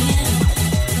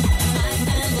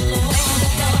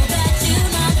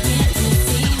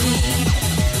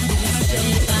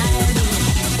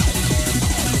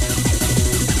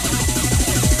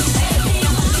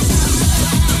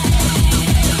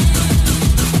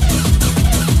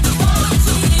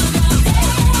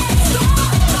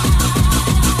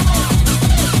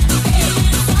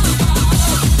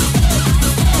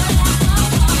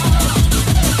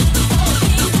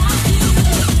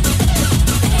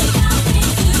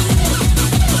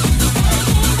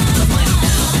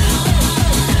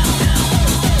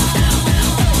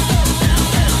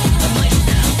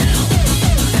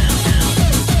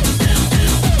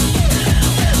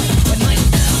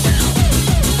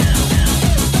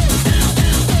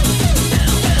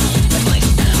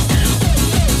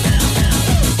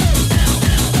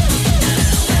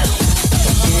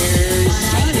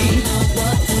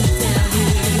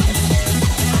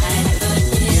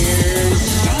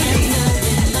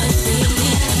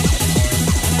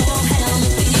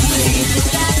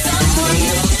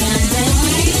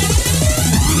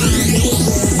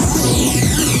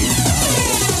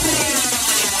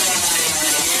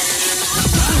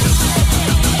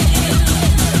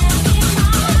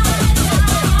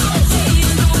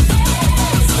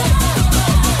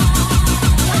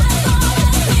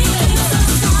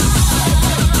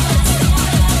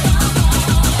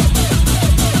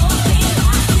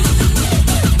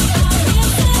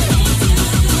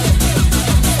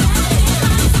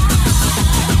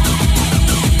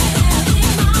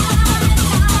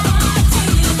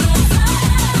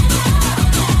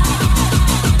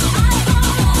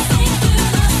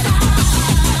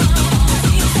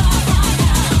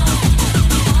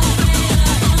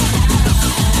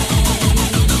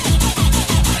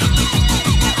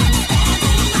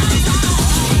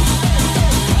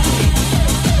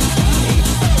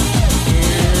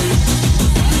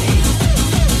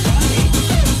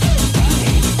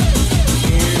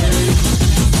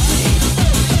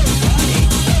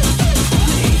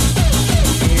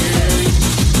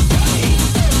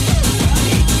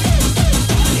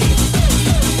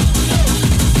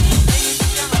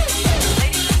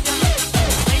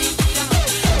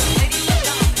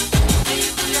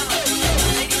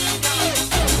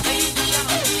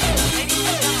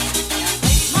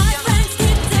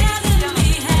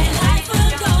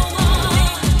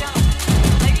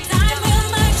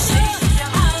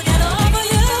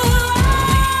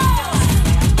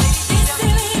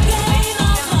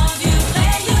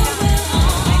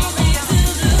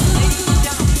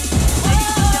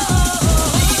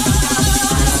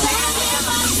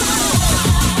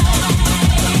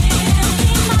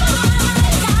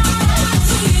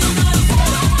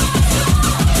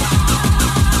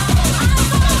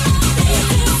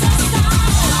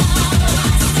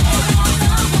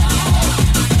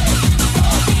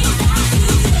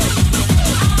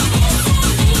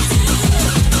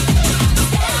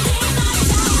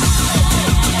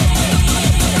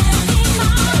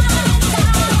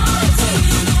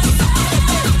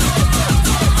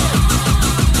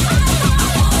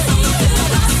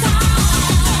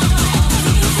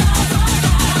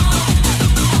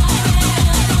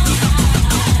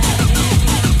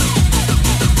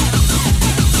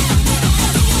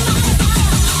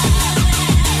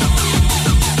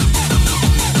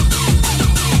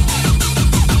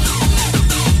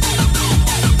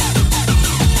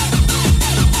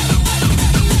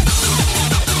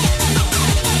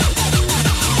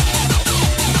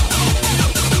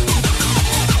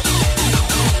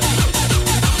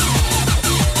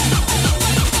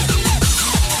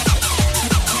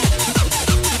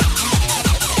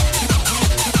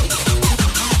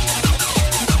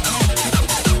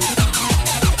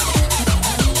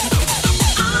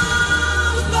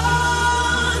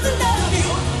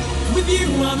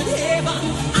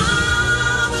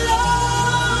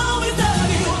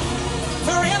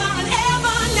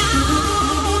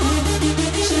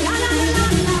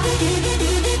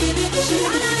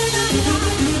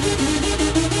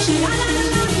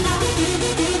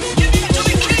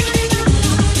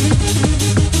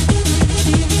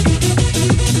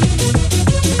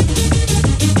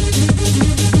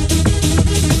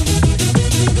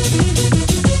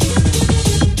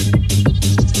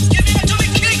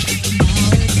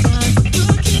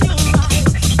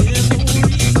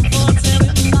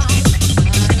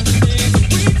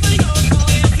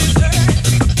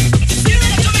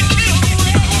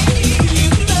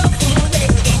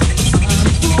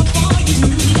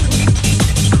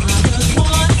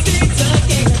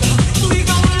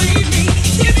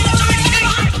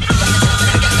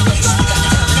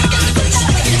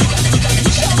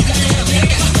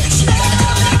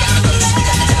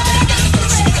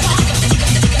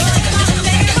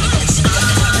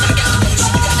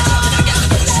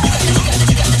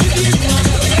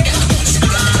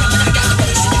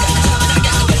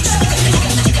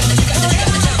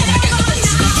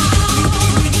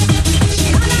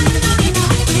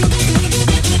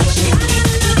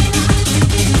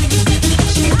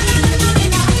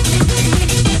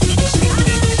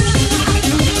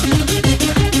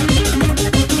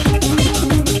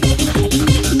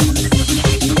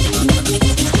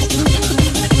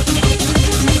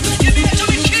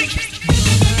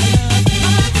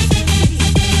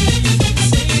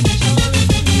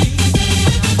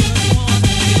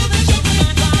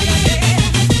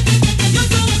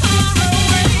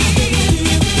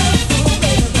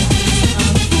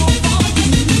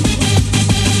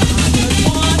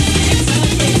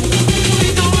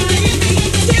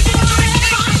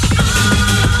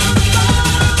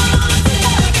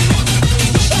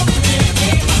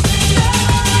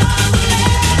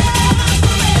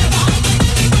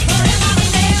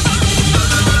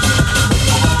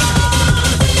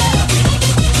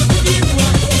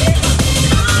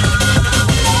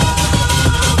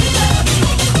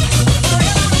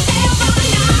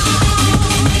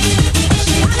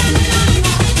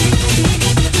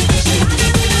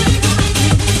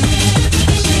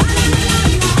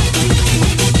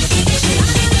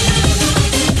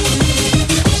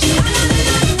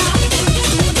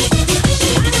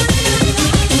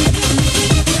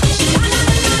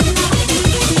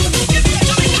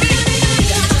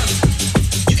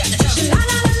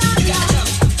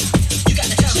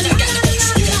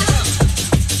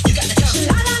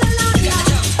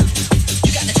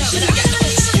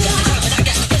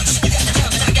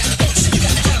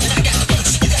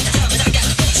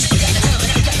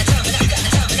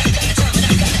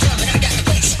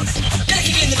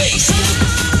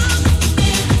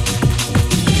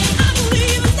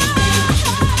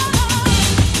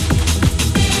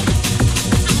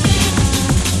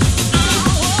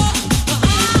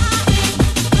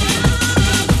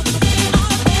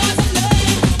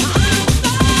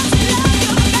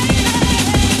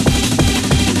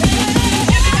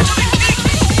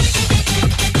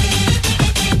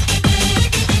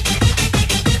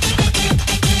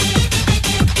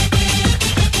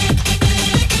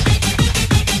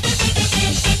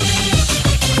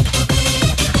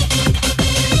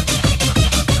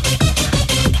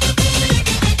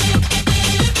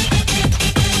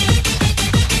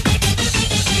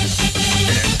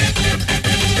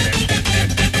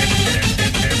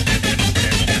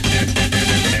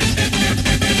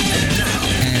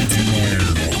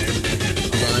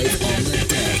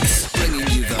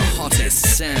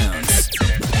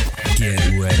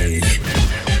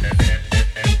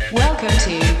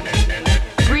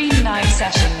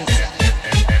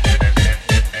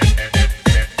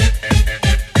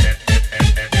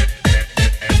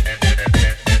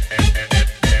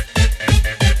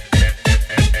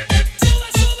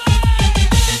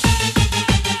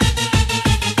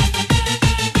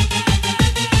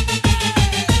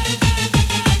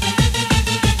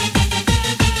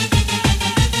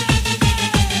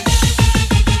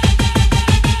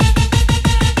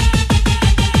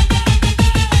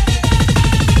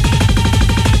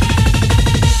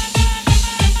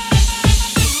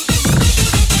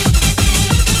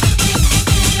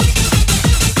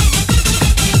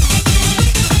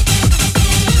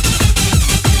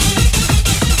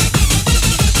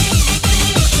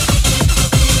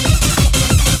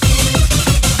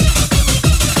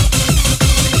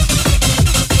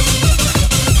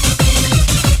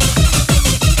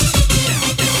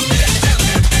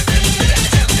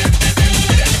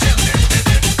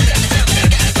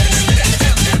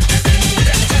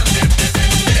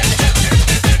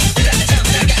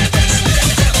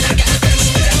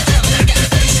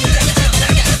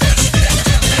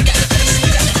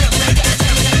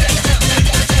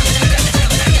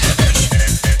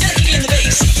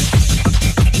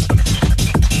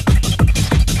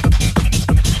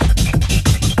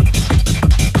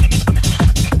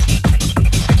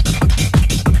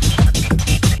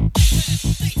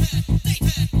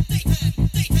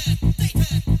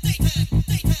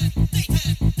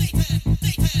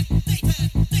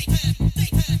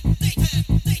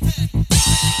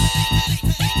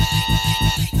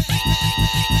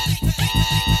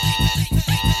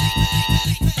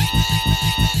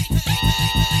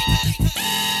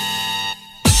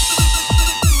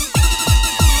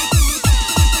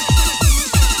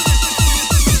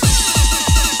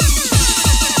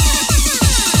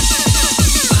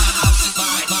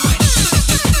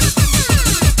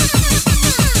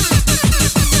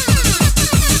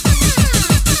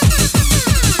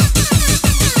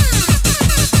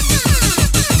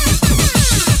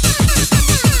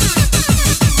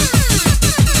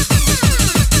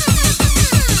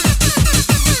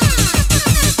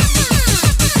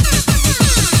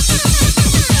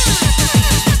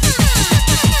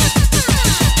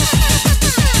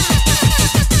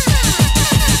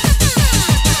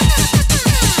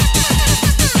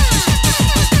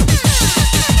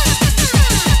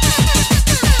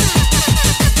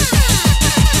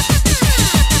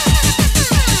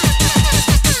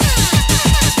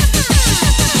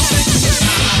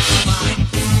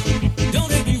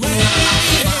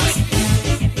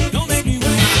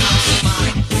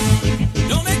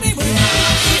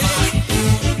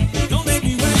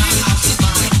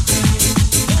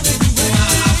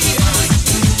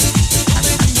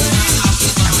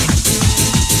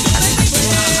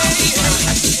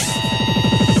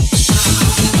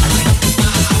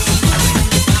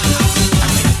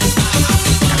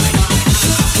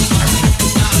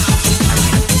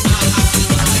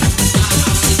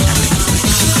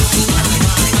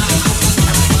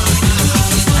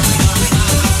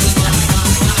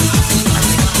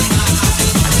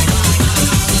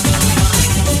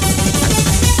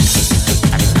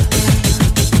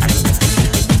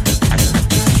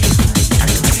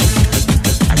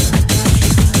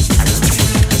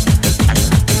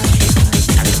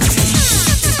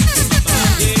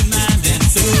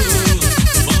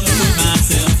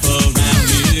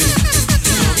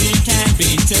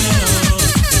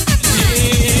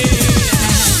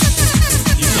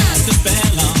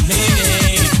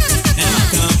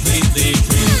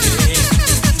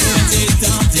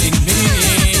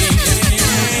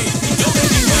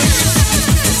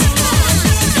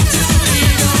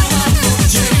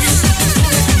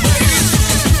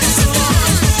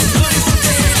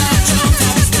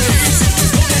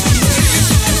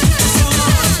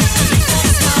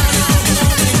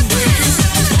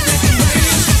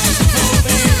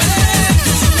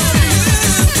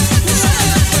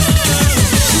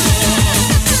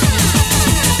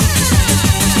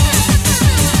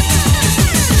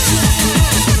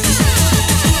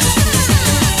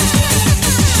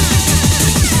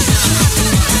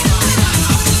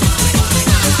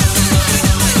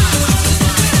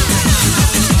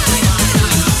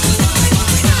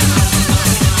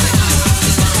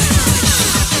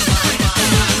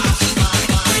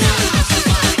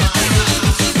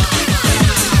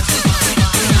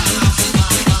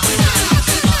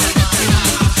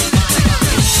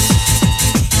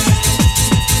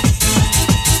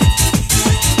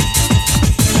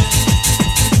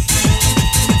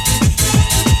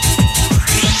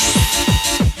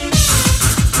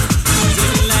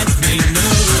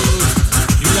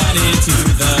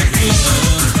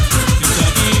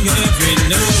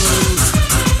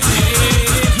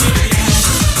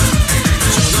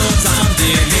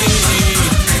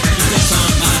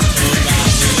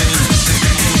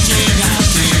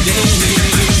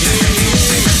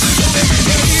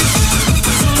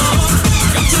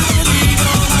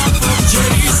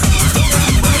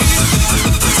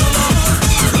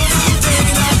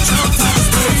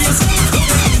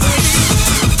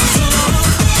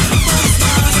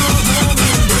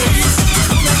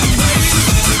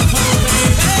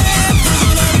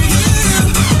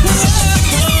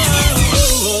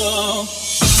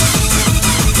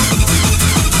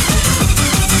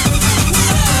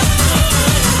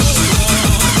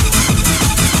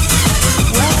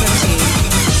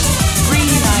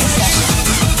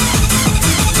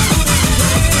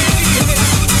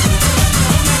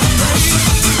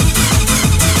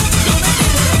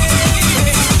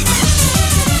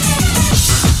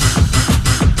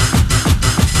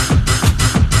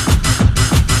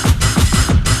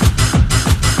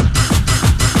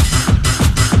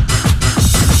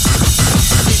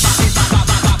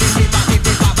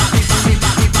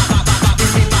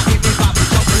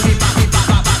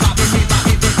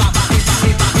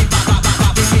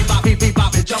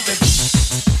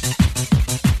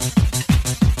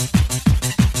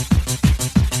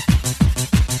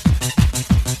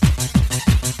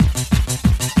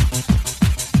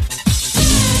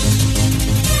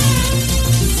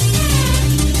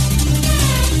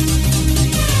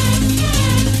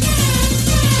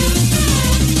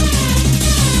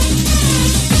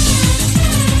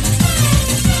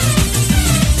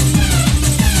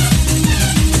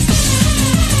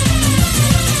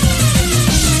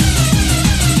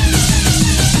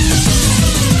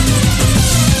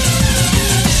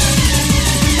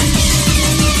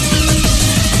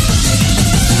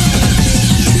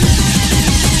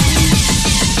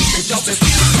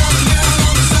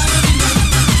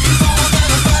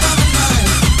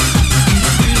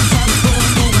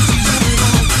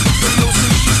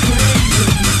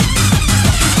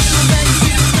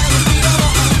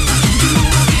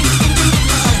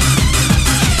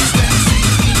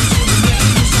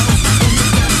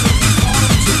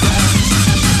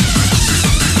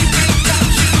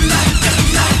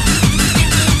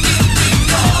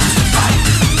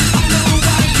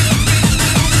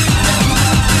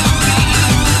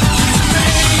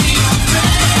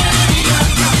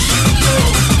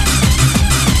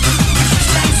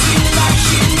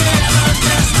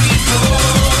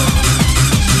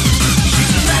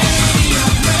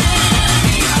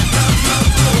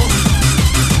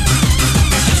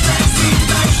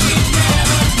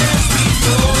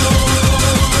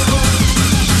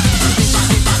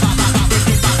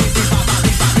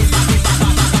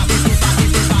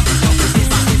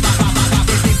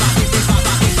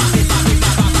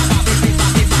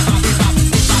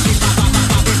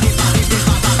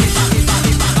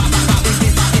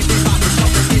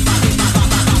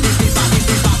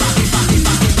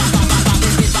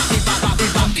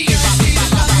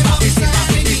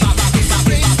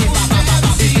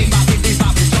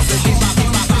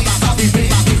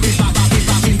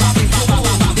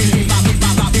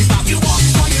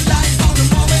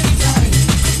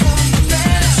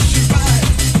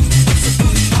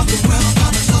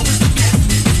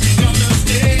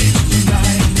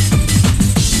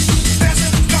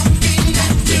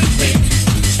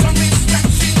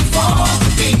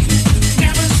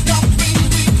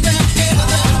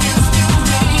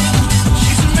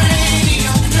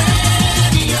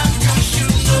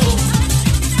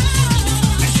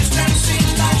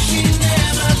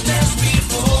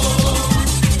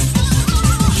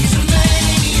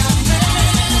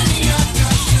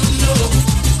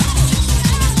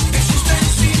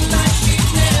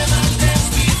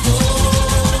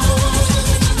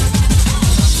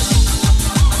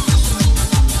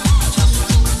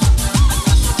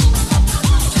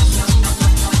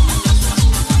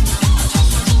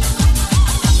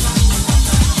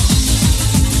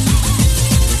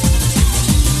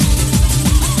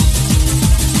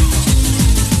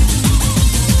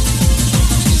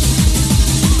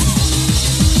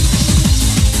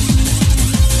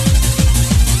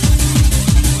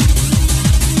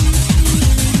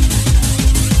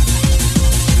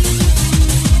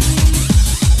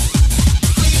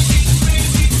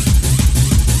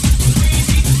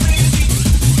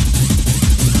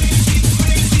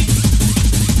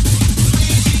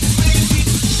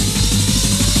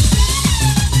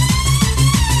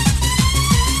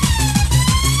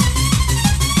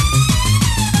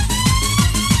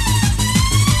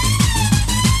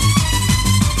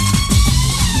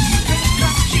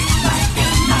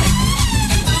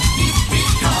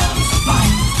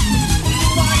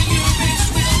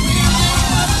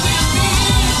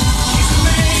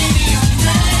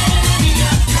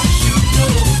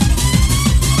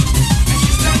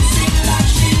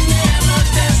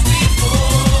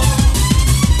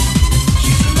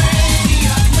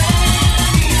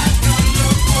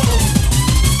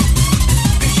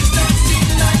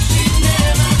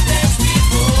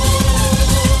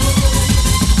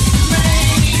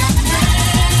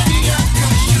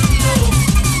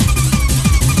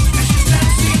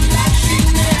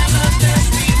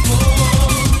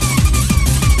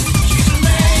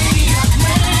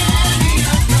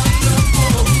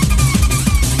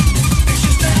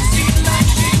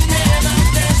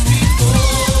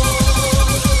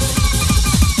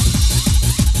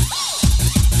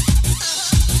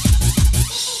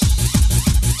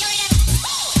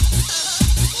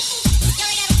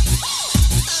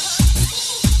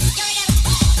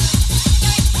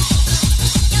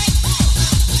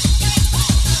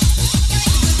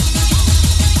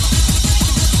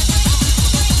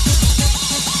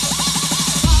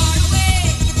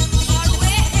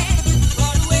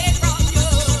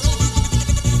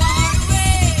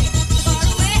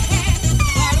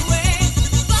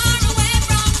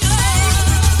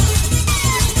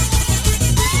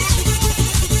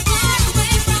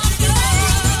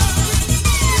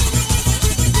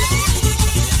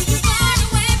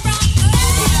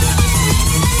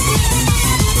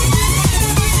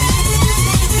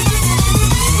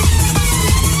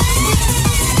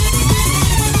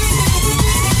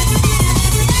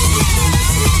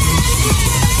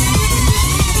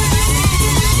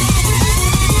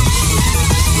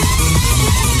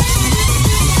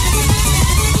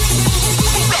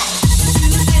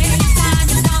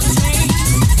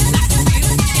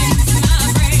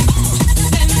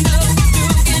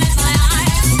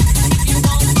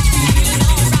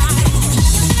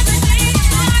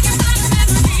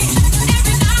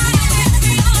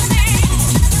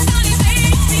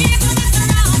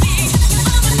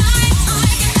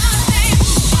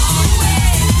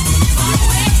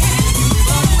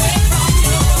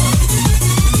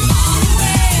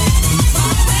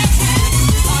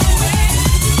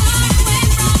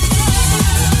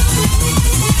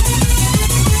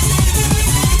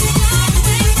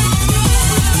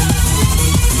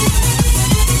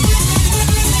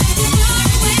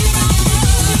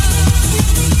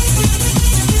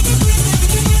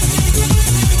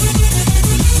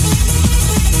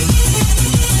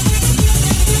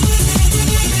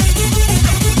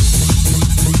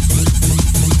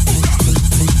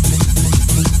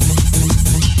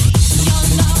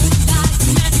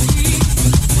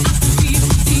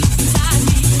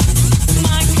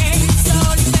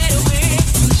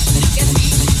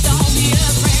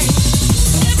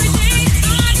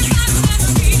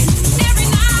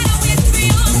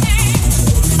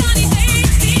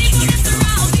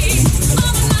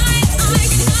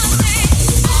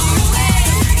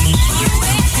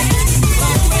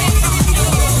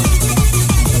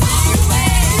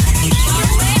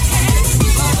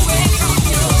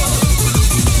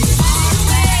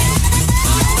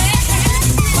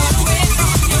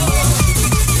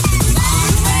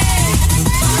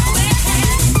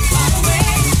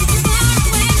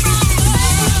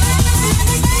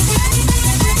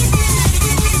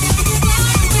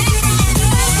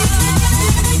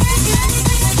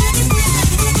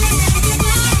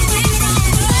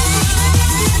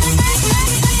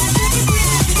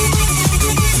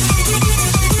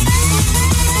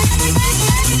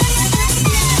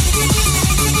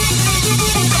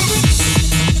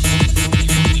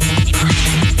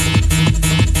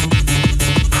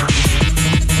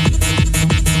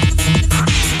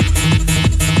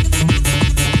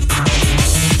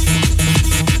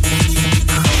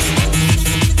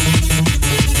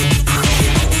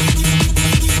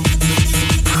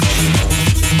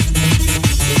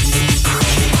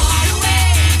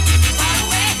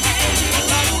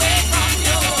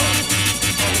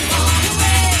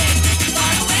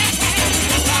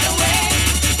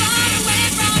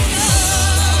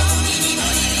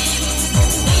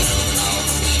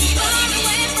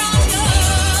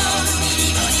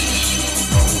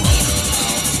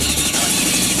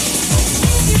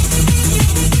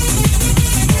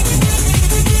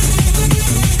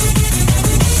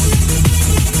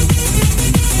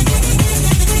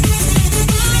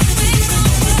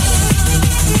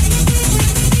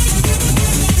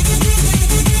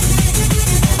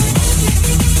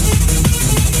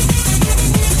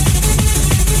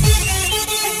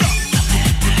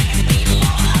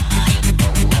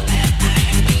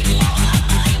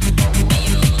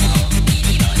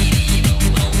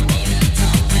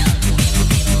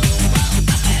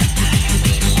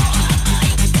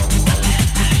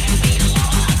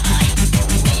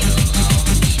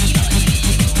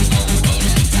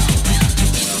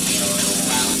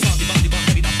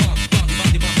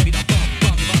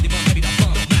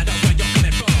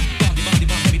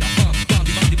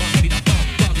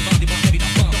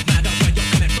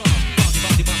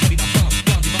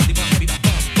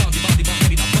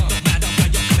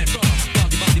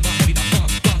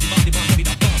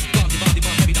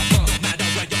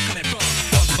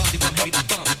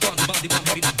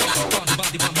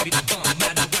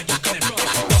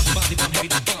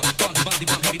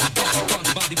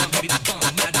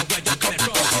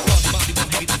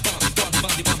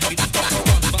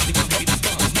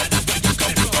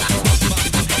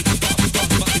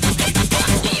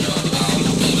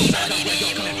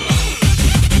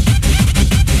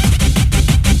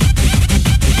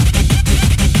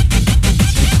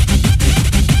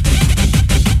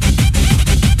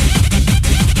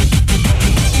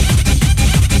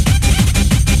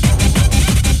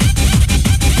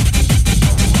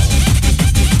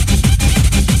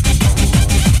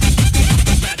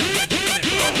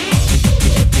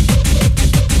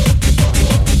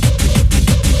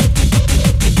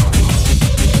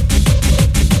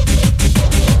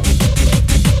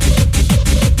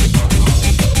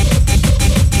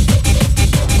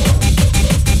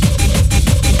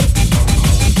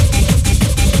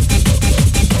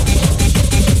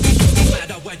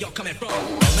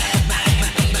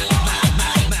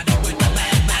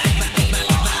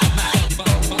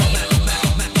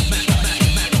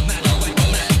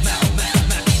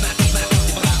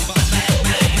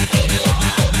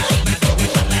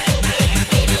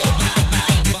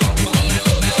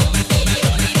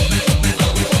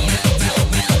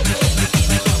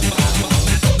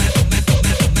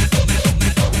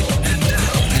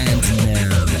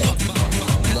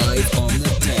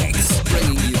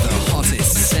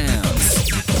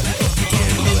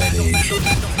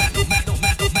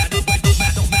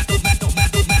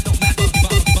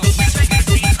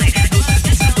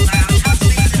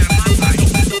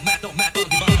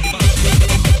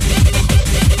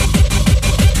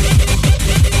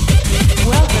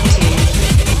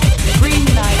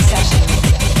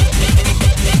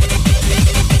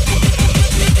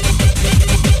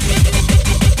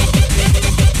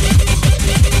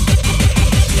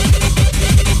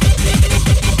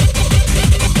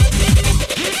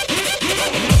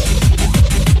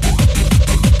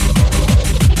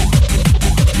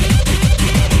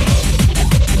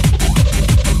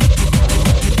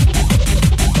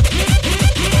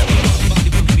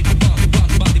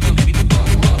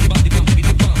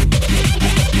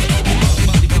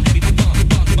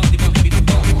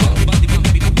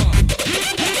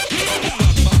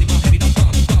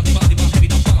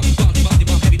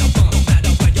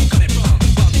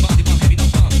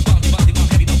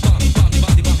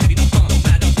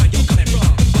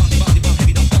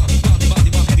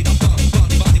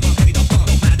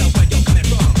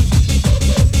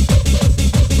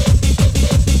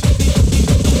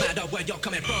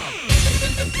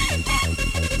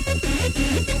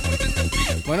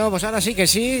Bueno, pues ahora sí que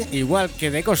sí, igual que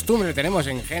de costumbre tenemos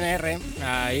en GNR,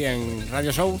 ahí en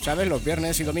Radio Show, ¿sabes? Los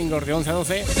viernes y domingos de 11 a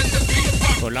 12.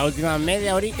 Pues la última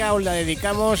media horica os la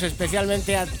dedicamos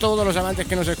especialmente a todos los amantes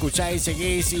que nos escucháis,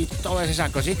 seguís y todas esas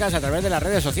cositas a través de las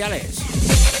redes sociales.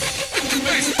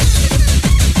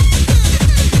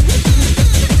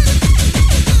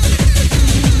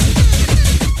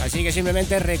 Así que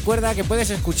simplemente recuerda que puedes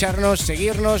escucharnos,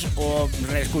 seguirnos o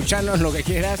reescucharnos, lo que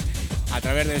quieras, a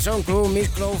través de SoundCloud,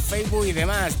 Mixcloud, Facebook y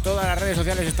demás. Todas las redes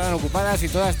sociales están ocupadas y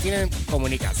todas tienen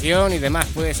comunicación y demás.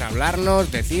 Puedes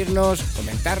hablarnos, decirnos,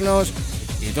 comentarnos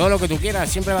y todo lo que tú quieras.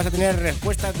 Siempre vas a tener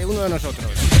respuestas de uno de nosotros.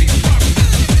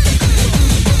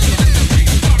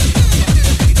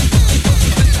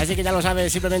 Así que ya lo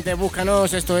sabes, simplemente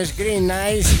búscanos. Esto es Green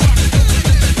Nice.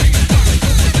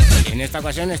 En esta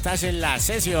ocasión estás en la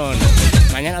sesión.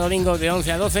 Mañana domingo de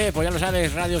 11 a 12, pues ya lo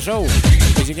sabes, Radio Show.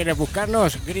 Y si quieres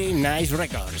buscarnos, Green Nice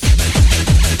Records.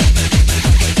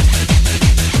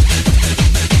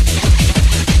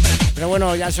 Pero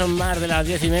bueno, ya son más de las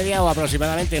 10:30 o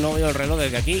aproximadamente, no veo el reloj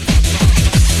desde aquí.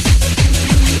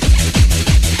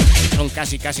 Son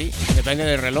casi, depende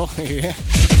del reloj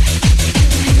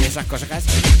y esas cosas.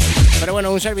 Pero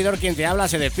bueno, un servidor quien te habla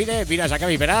se despide, miras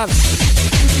acá y verás.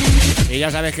 Y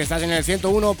ya sabes que estás en el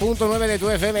 101.9 de tu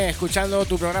FM, escuchando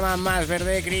tu programa más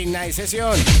verde, Green Night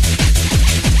Session.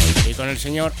 Y con el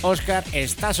señor Oscar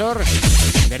Stasord,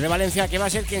 desde Valencia, que va a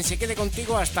ser quien se quede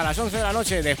contigo hasta las 11 de la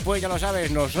noche. Después, ya lo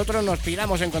sabes, nosotros nos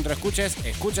piramos en cuanto escuches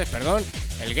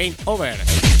el Game Over.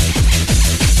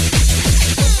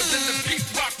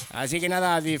 Así que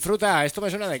nada, disfruta. Esto me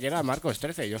suena de que era Marcos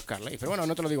 13 y Oscar Ley, pero bueno,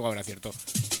 no te lo digo ahora, ¿cierto?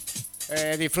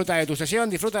 Disfruta de tu sesión,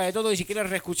 disfruta de todo, y si quieres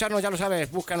reescucharnos, ya lo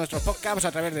sabes, busca nuestros podcasts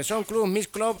a través de SoundCloud,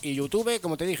 Mixcloud y YouTube.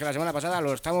 Como te dije la semana pasada,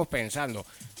 lo estamos pensando.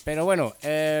 Pero bueno,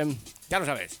 ya lo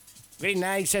sabes. Green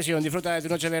Night Session, disfruta de tu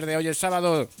noche verde. Hoy es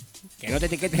sábado, que no te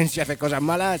etiqueten si haces cosas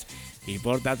malas y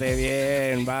pórtate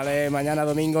bien, ¿vale? Mañana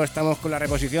domingo estamos con la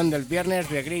reposición del viernes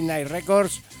de Green Night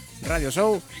Records, Radio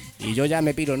Show, y yo ya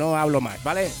me piro, no hablo más,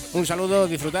 ¿vale? Un saludo,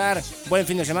 disfrutar, buen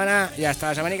fin de semana y hasta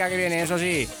la semana que viene. Eso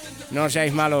sí, no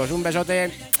seáis malos. Un besote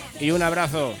y un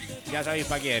abrazo. Ya sabéis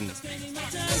para quién.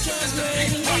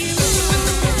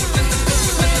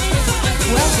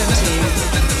 Welcome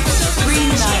to Green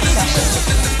Night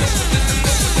Session.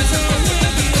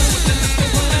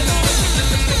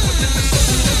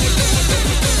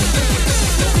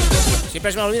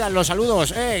 Siempre se me olvidan los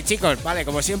saludos. Chicos, vale,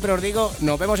 como siempre os digo,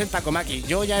 nos vemos en Tacomaki.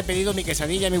 Yo ya he pedido mi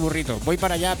quesadilla y mi burrito. Voy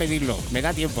para allá a pedirlo. Me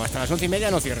da tiempo, hasta las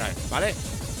 11:30 no cierran, ¿vale?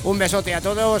 Un besote a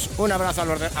todos, un abrazo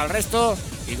al resto.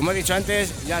 Y como he dicho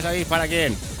antes, ya sabéis para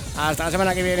quién. Hasta la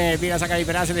semana que viene. Pira, Saca y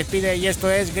Perá se despide y esto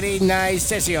es Green Night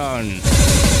Session.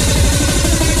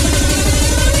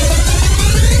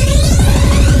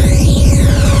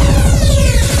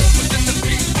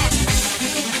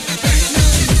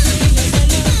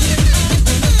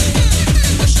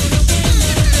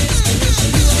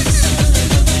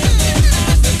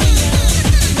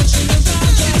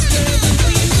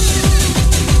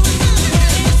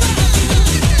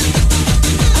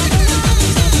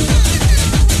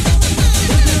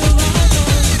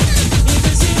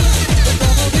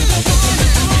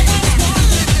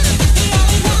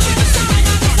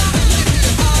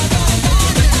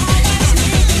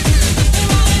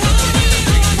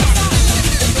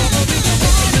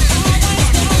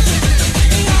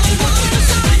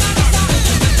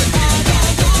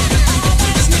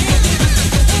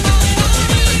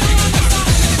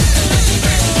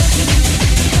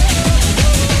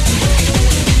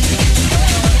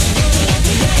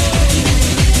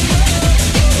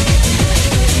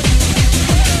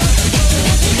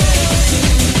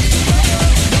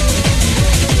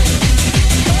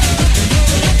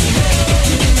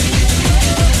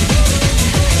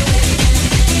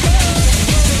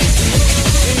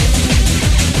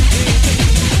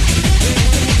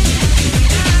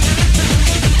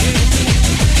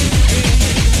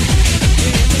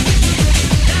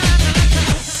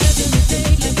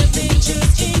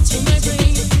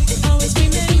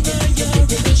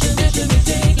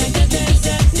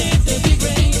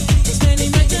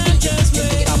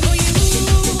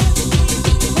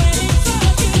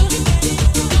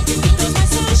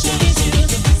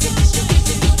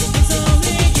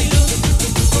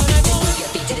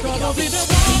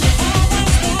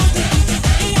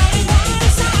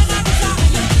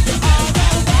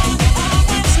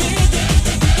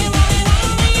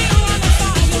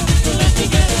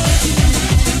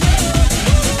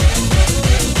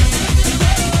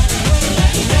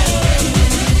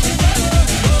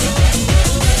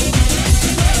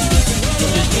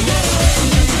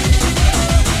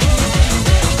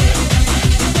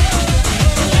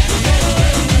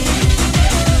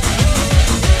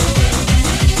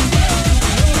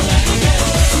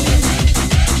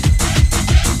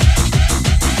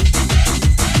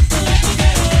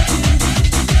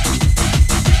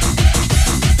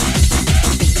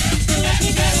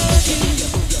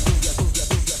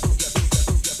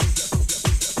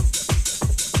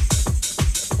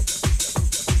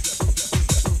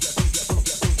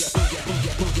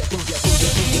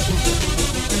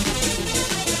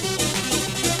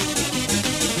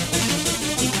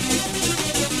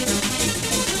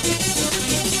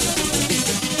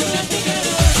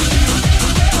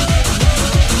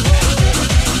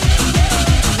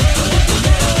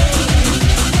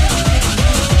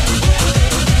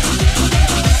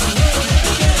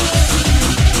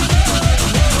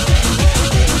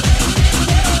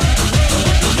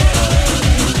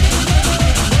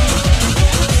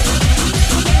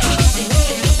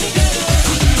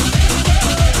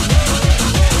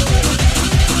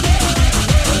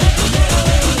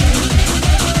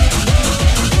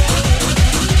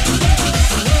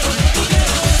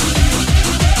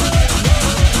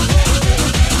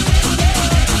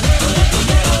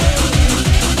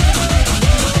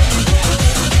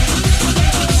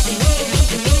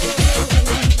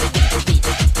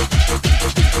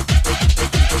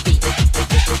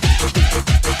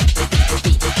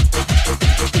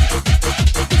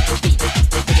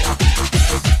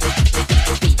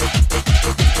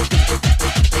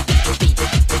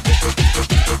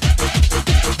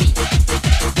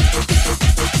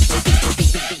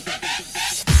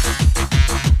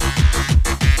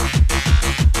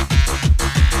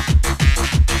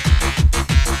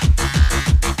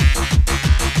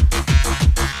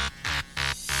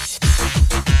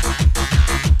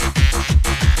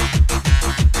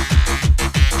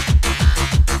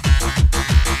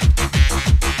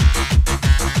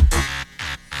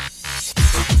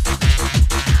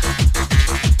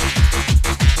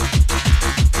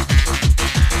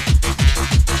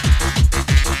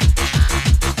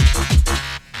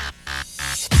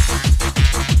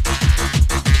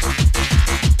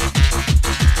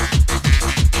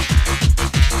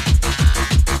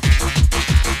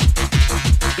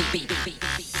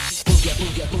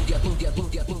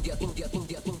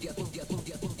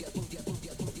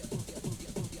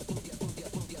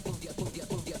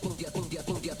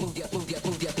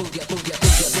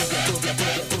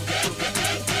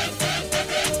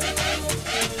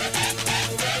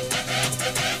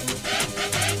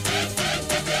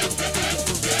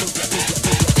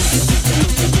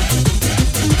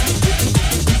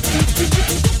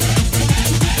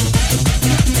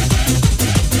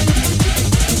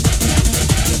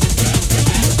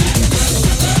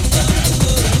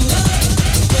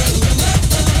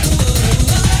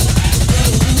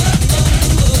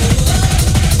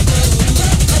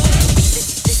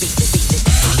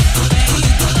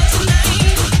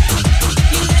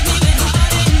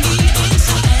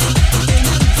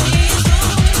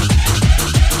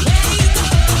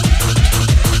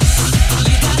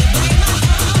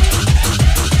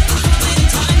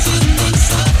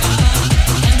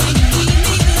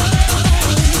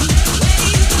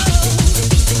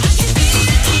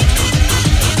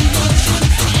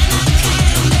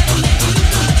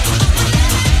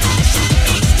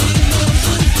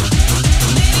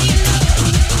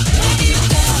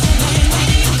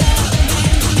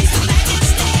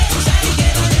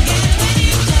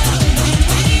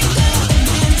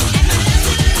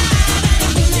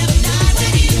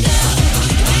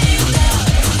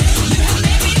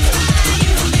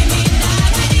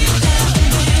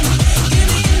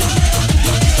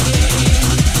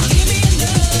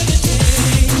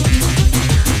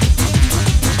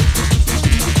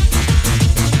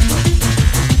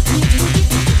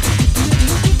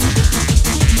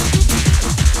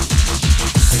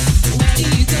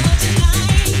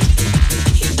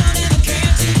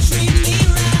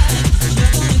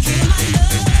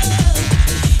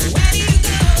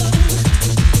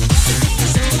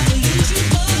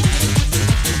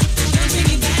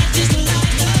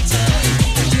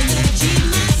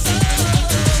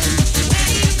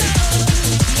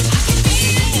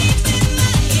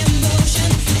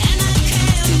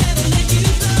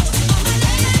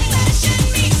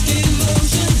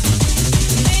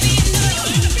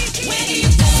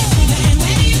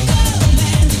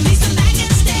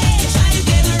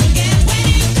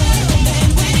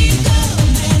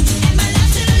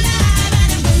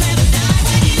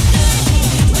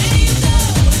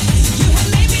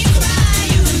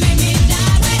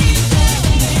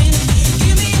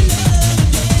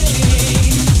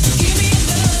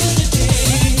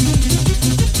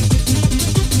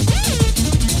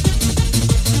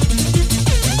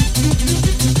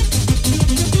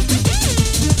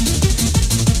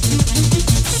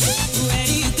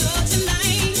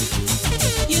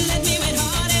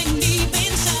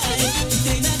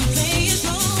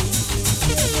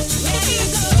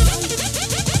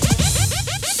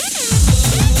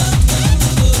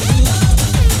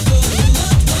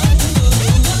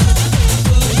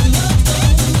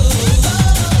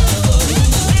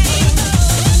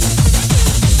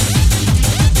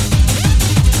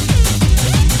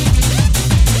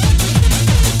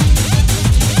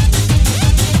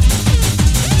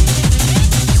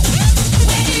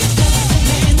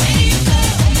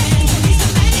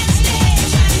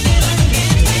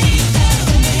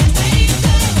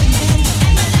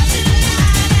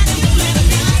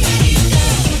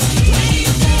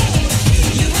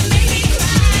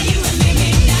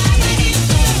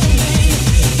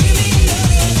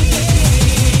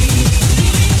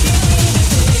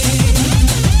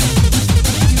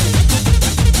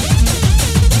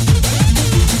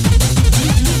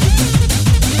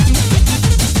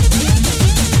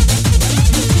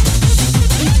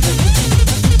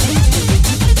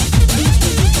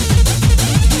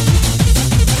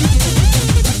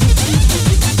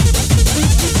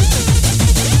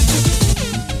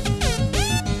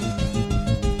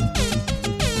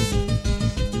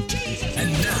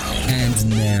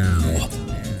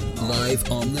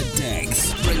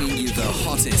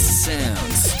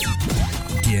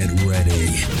 Get ready.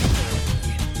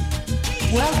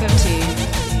 Welcome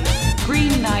to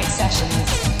Green Night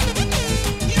Sessions.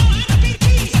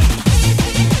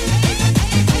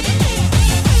 Cash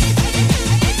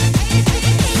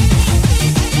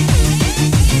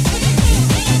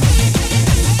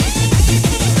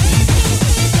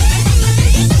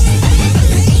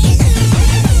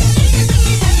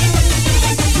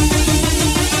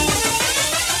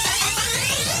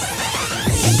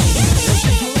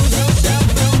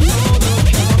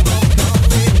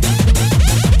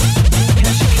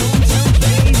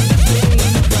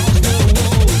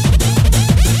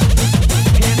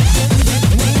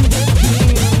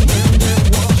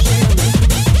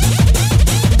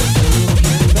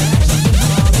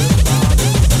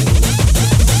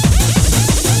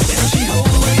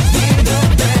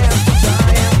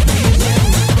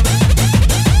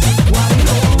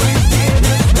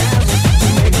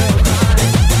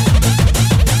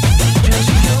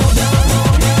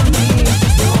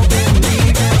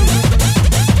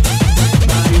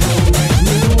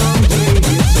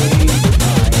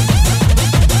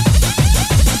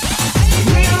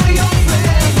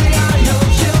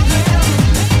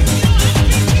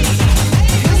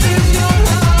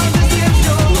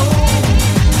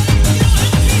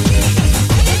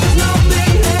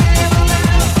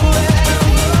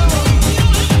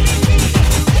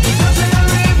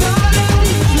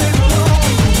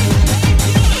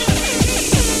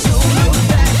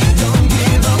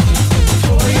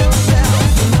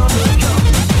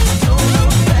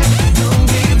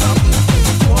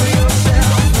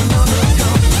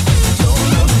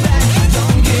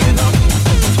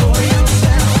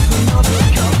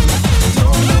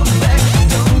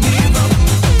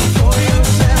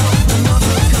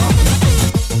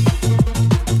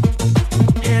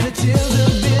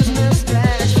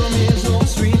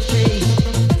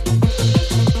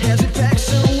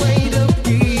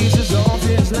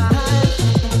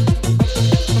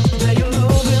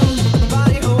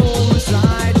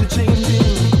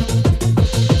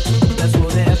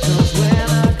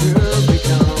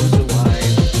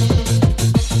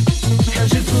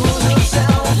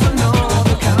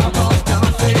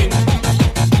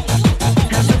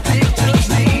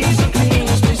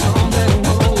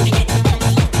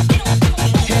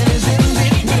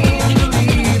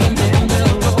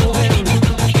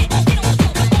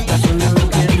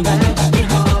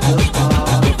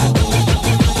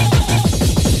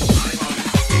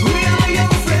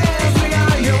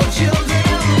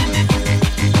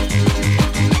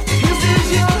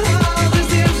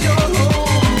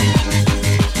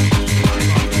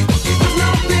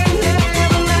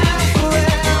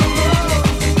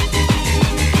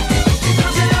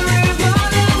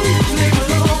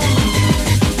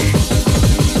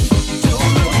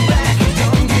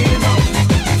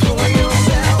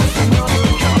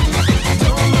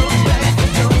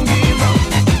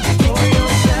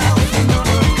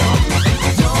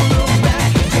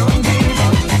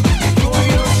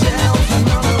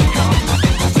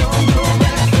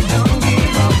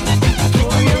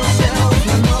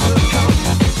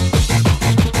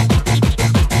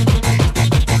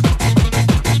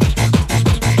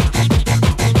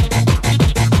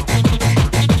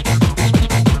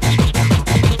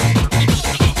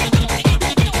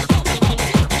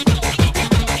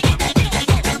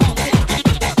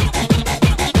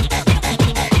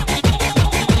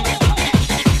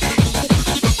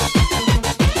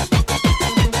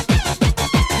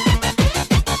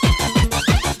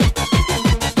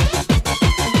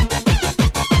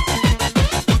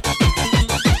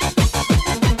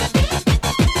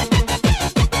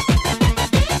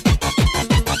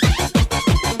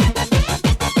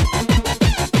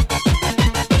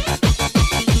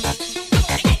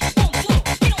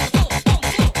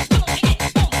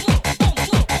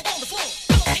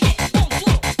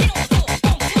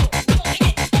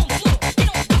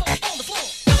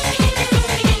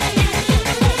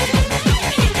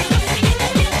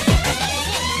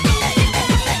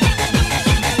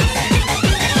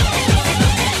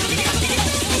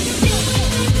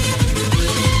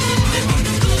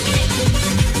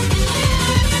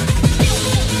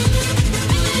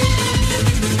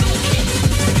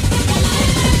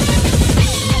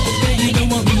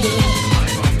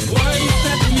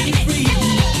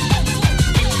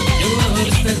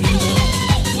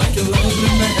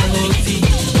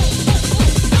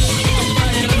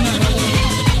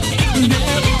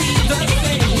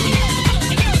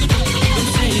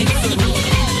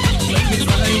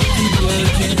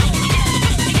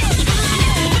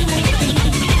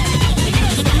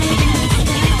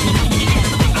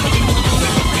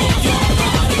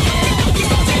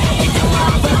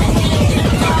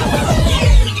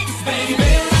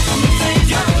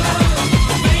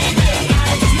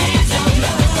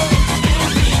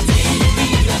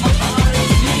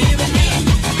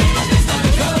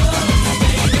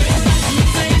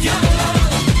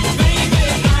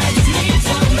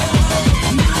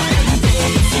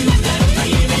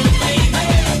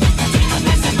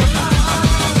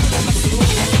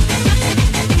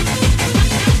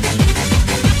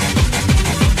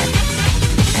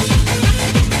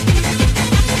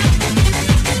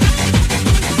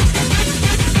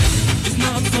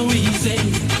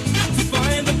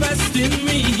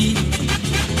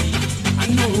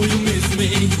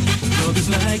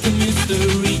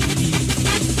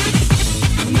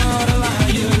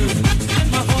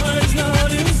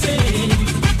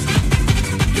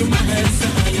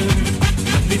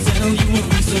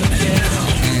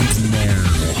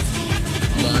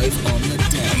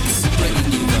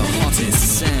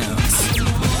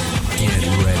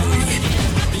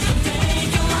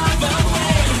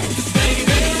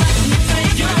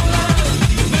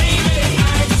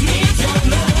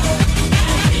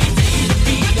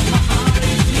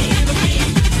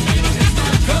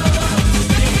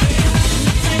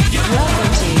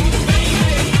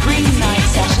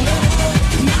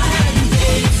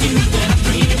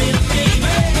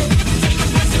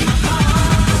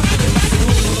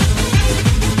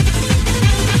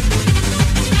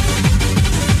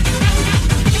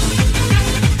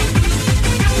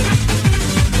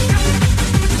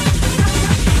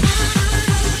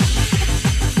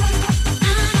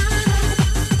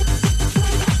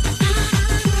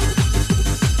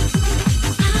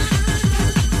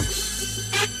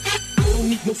don't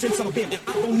need no sense of a bit.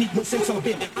 I don't need no sense of a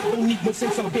bit. I don't need no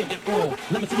sense of a bit. Oh,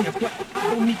 let me see you sweat.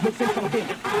 I don't need no sense of a bit.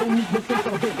 I don't need no sense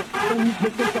of a bit. I don't need no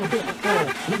sense of a bit. Oh,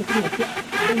 let me see you sweat.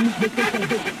 I don't need no sense of a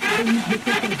bit. I don't need no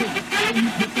sense of a bit. I don't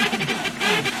need no sense of a bit.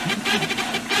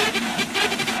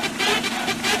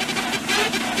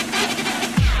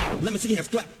 Let me see you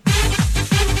sweat.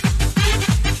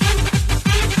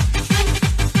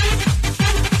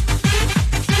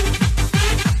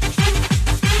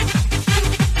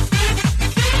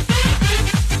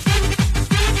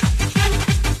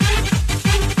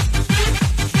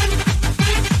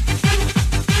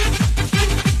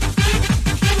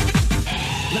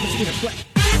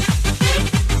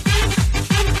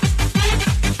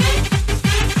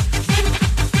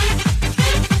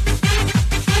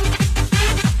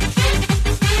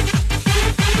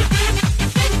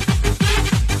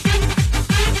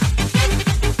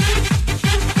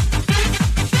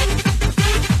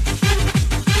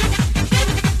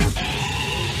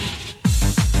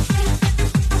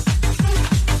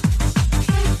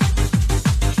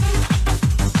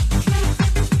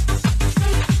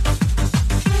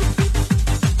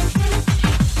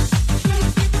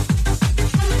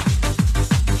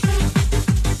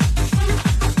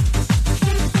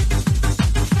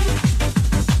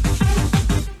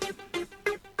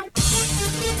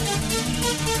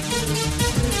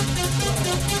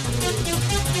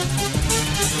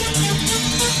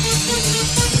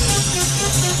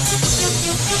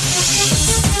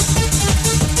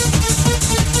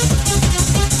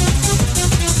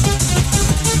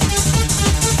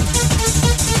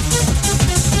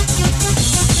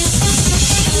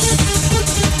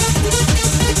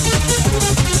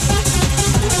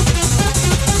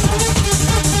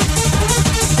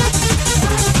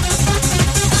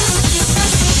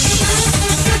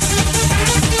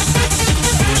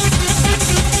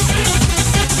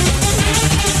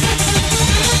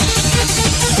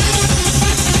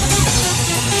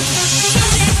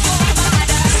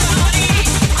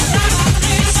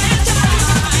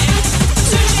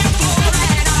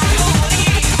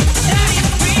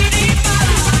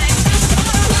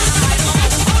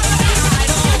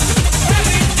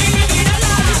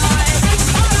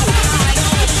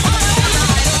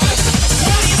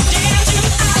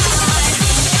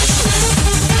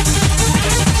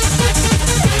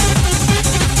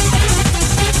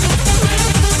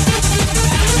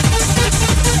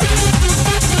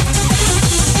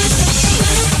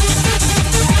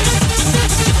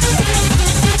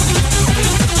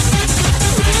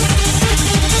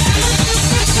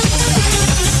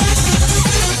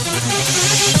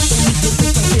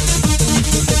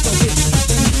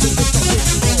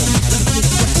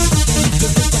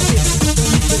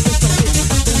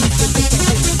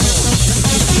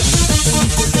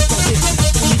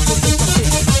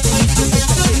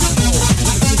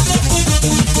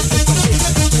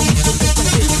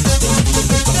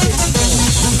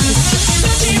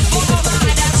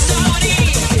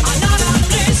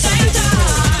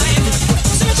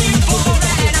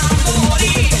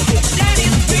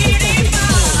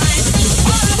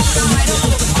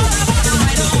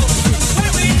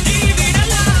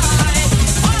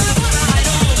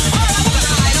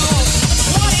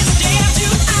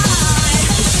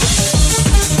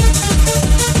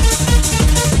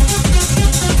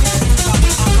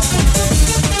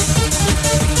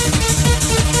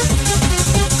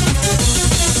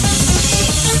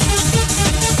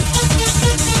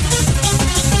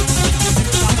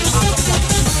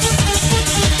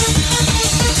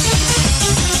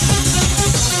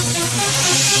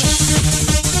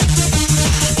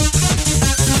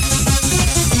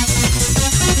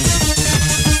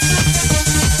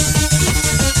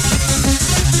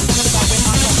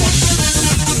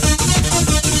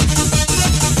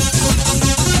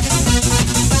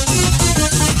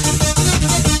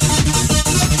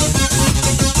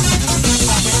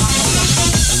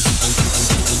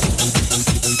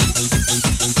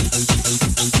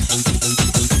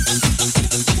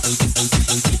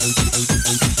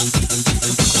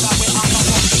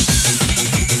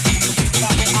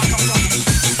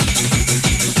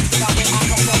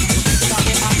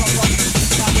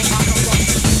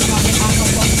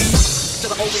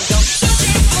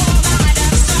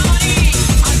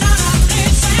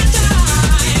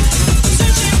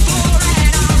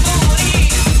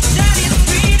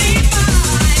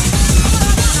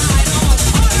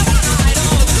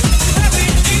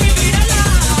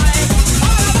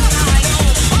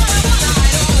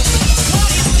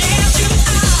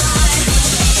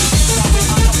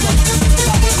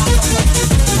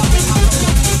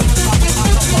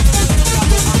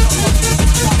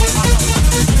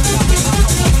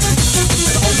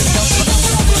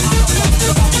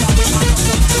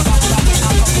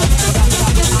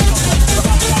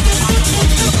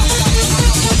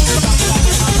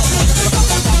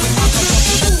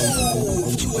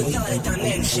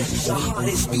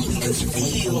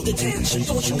 feel the tension,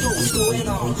 don't you know what's going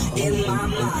on? In my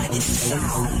mind, it's a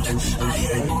sound. I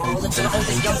hear it all the time. Oh,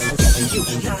 they don't forget you,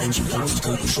 now that you've lost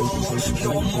control.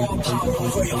 No more power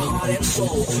over your heart and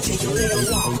soul. Take a little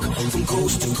walk from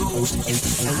coast to coast. It's the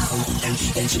sound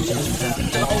that you love.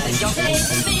 Oh, they don't take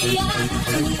me out.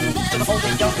 Oh,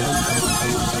 they don't.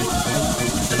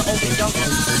 Oh, they don't.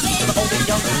 Oh, they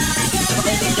don't. Oh, they don't. Oh,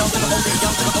 they don't. Oh,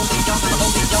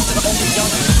 they don't. Oh, they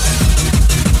don't.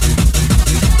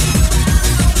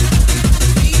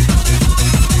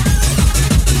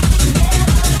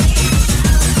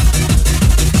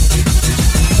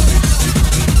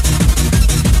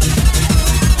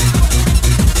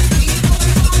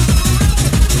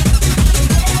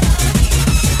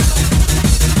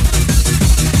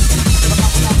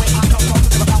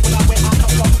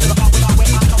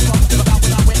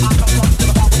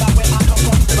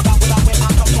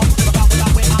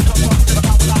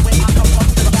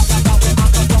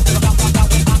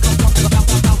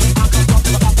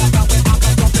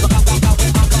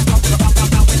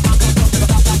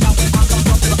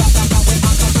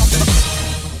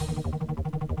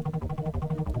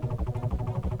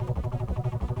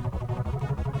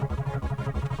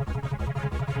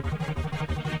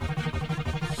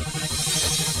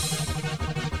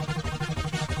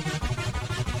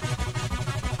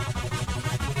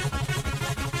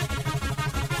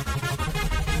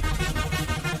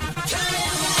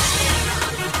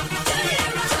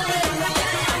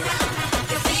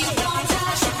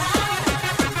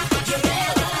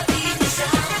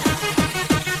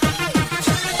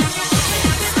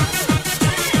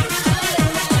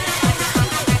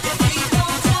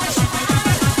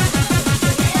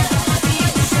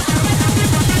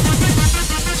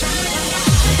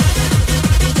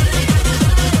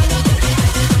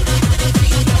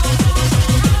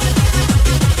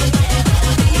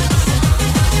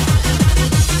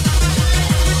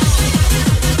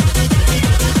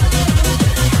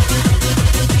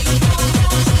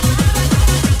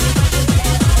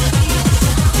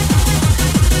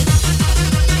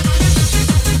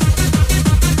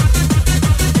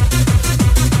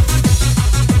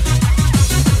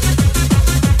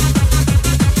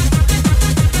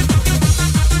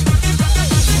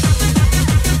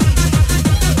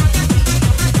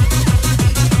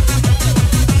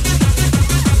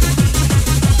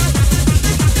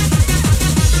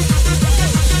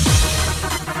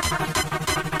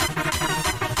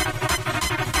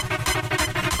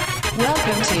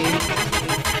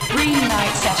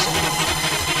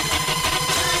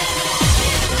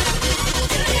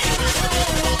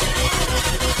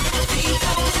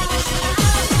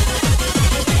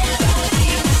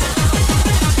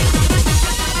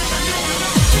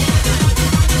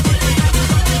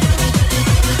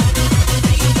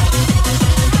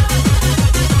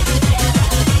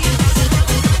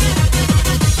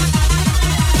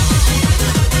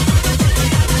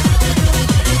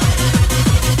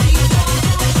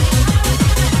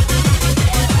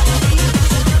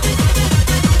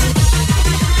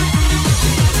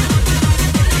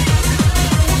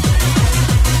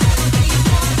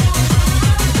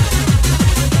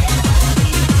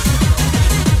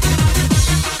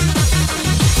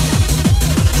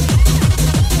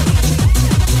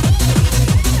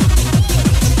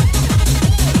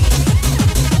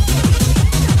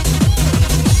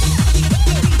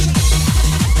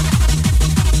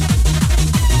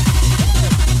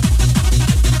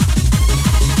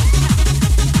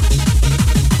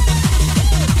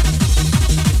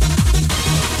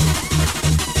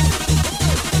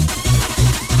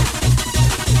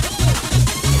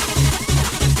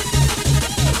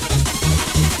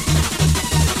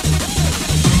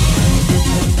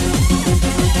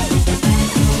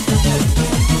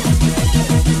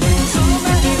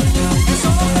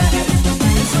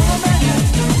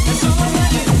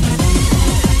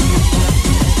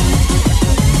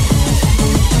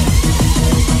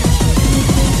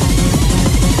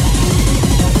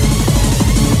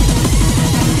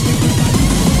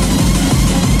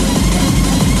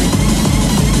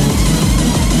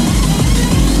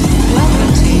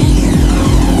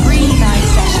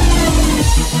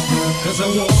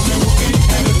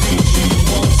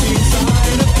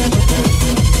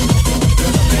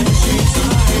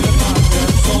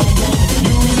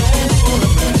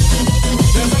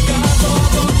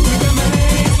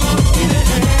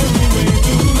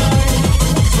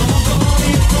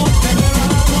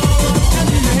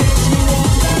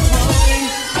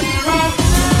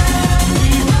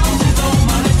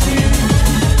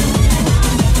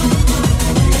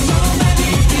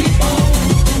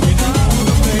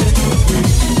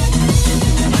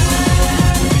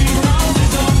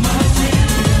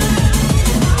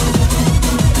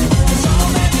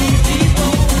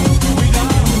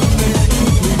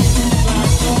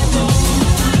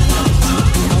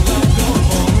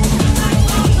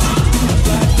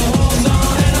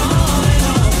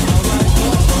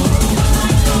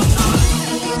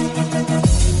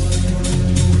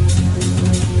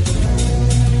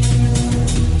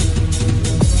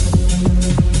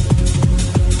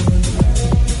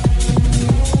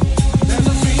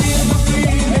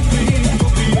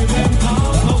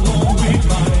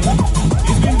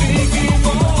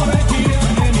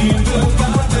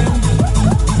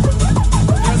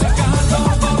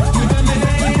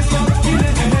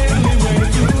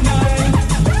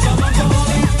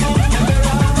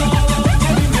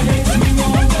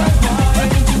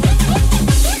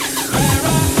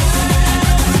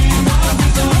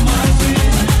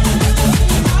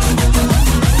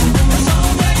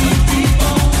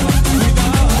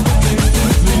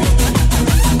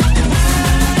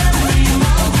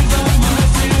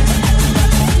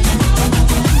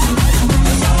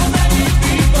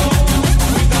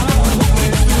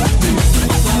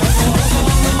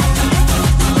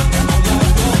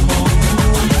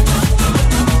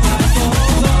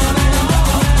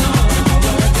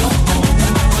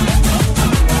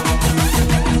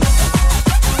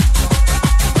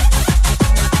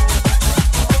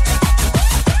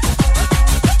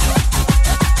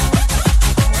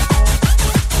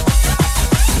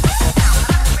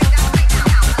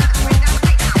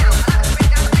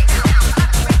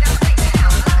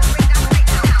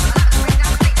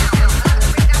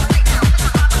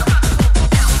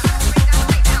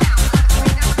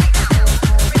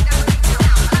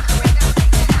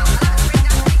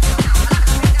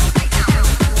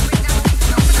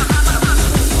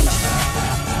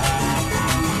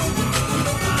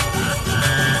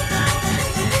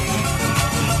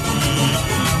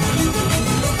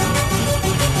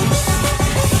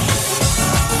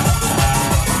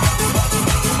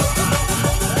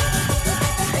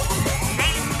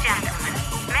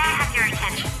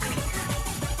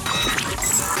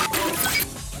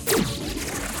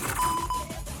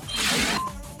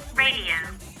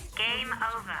 Game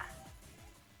over.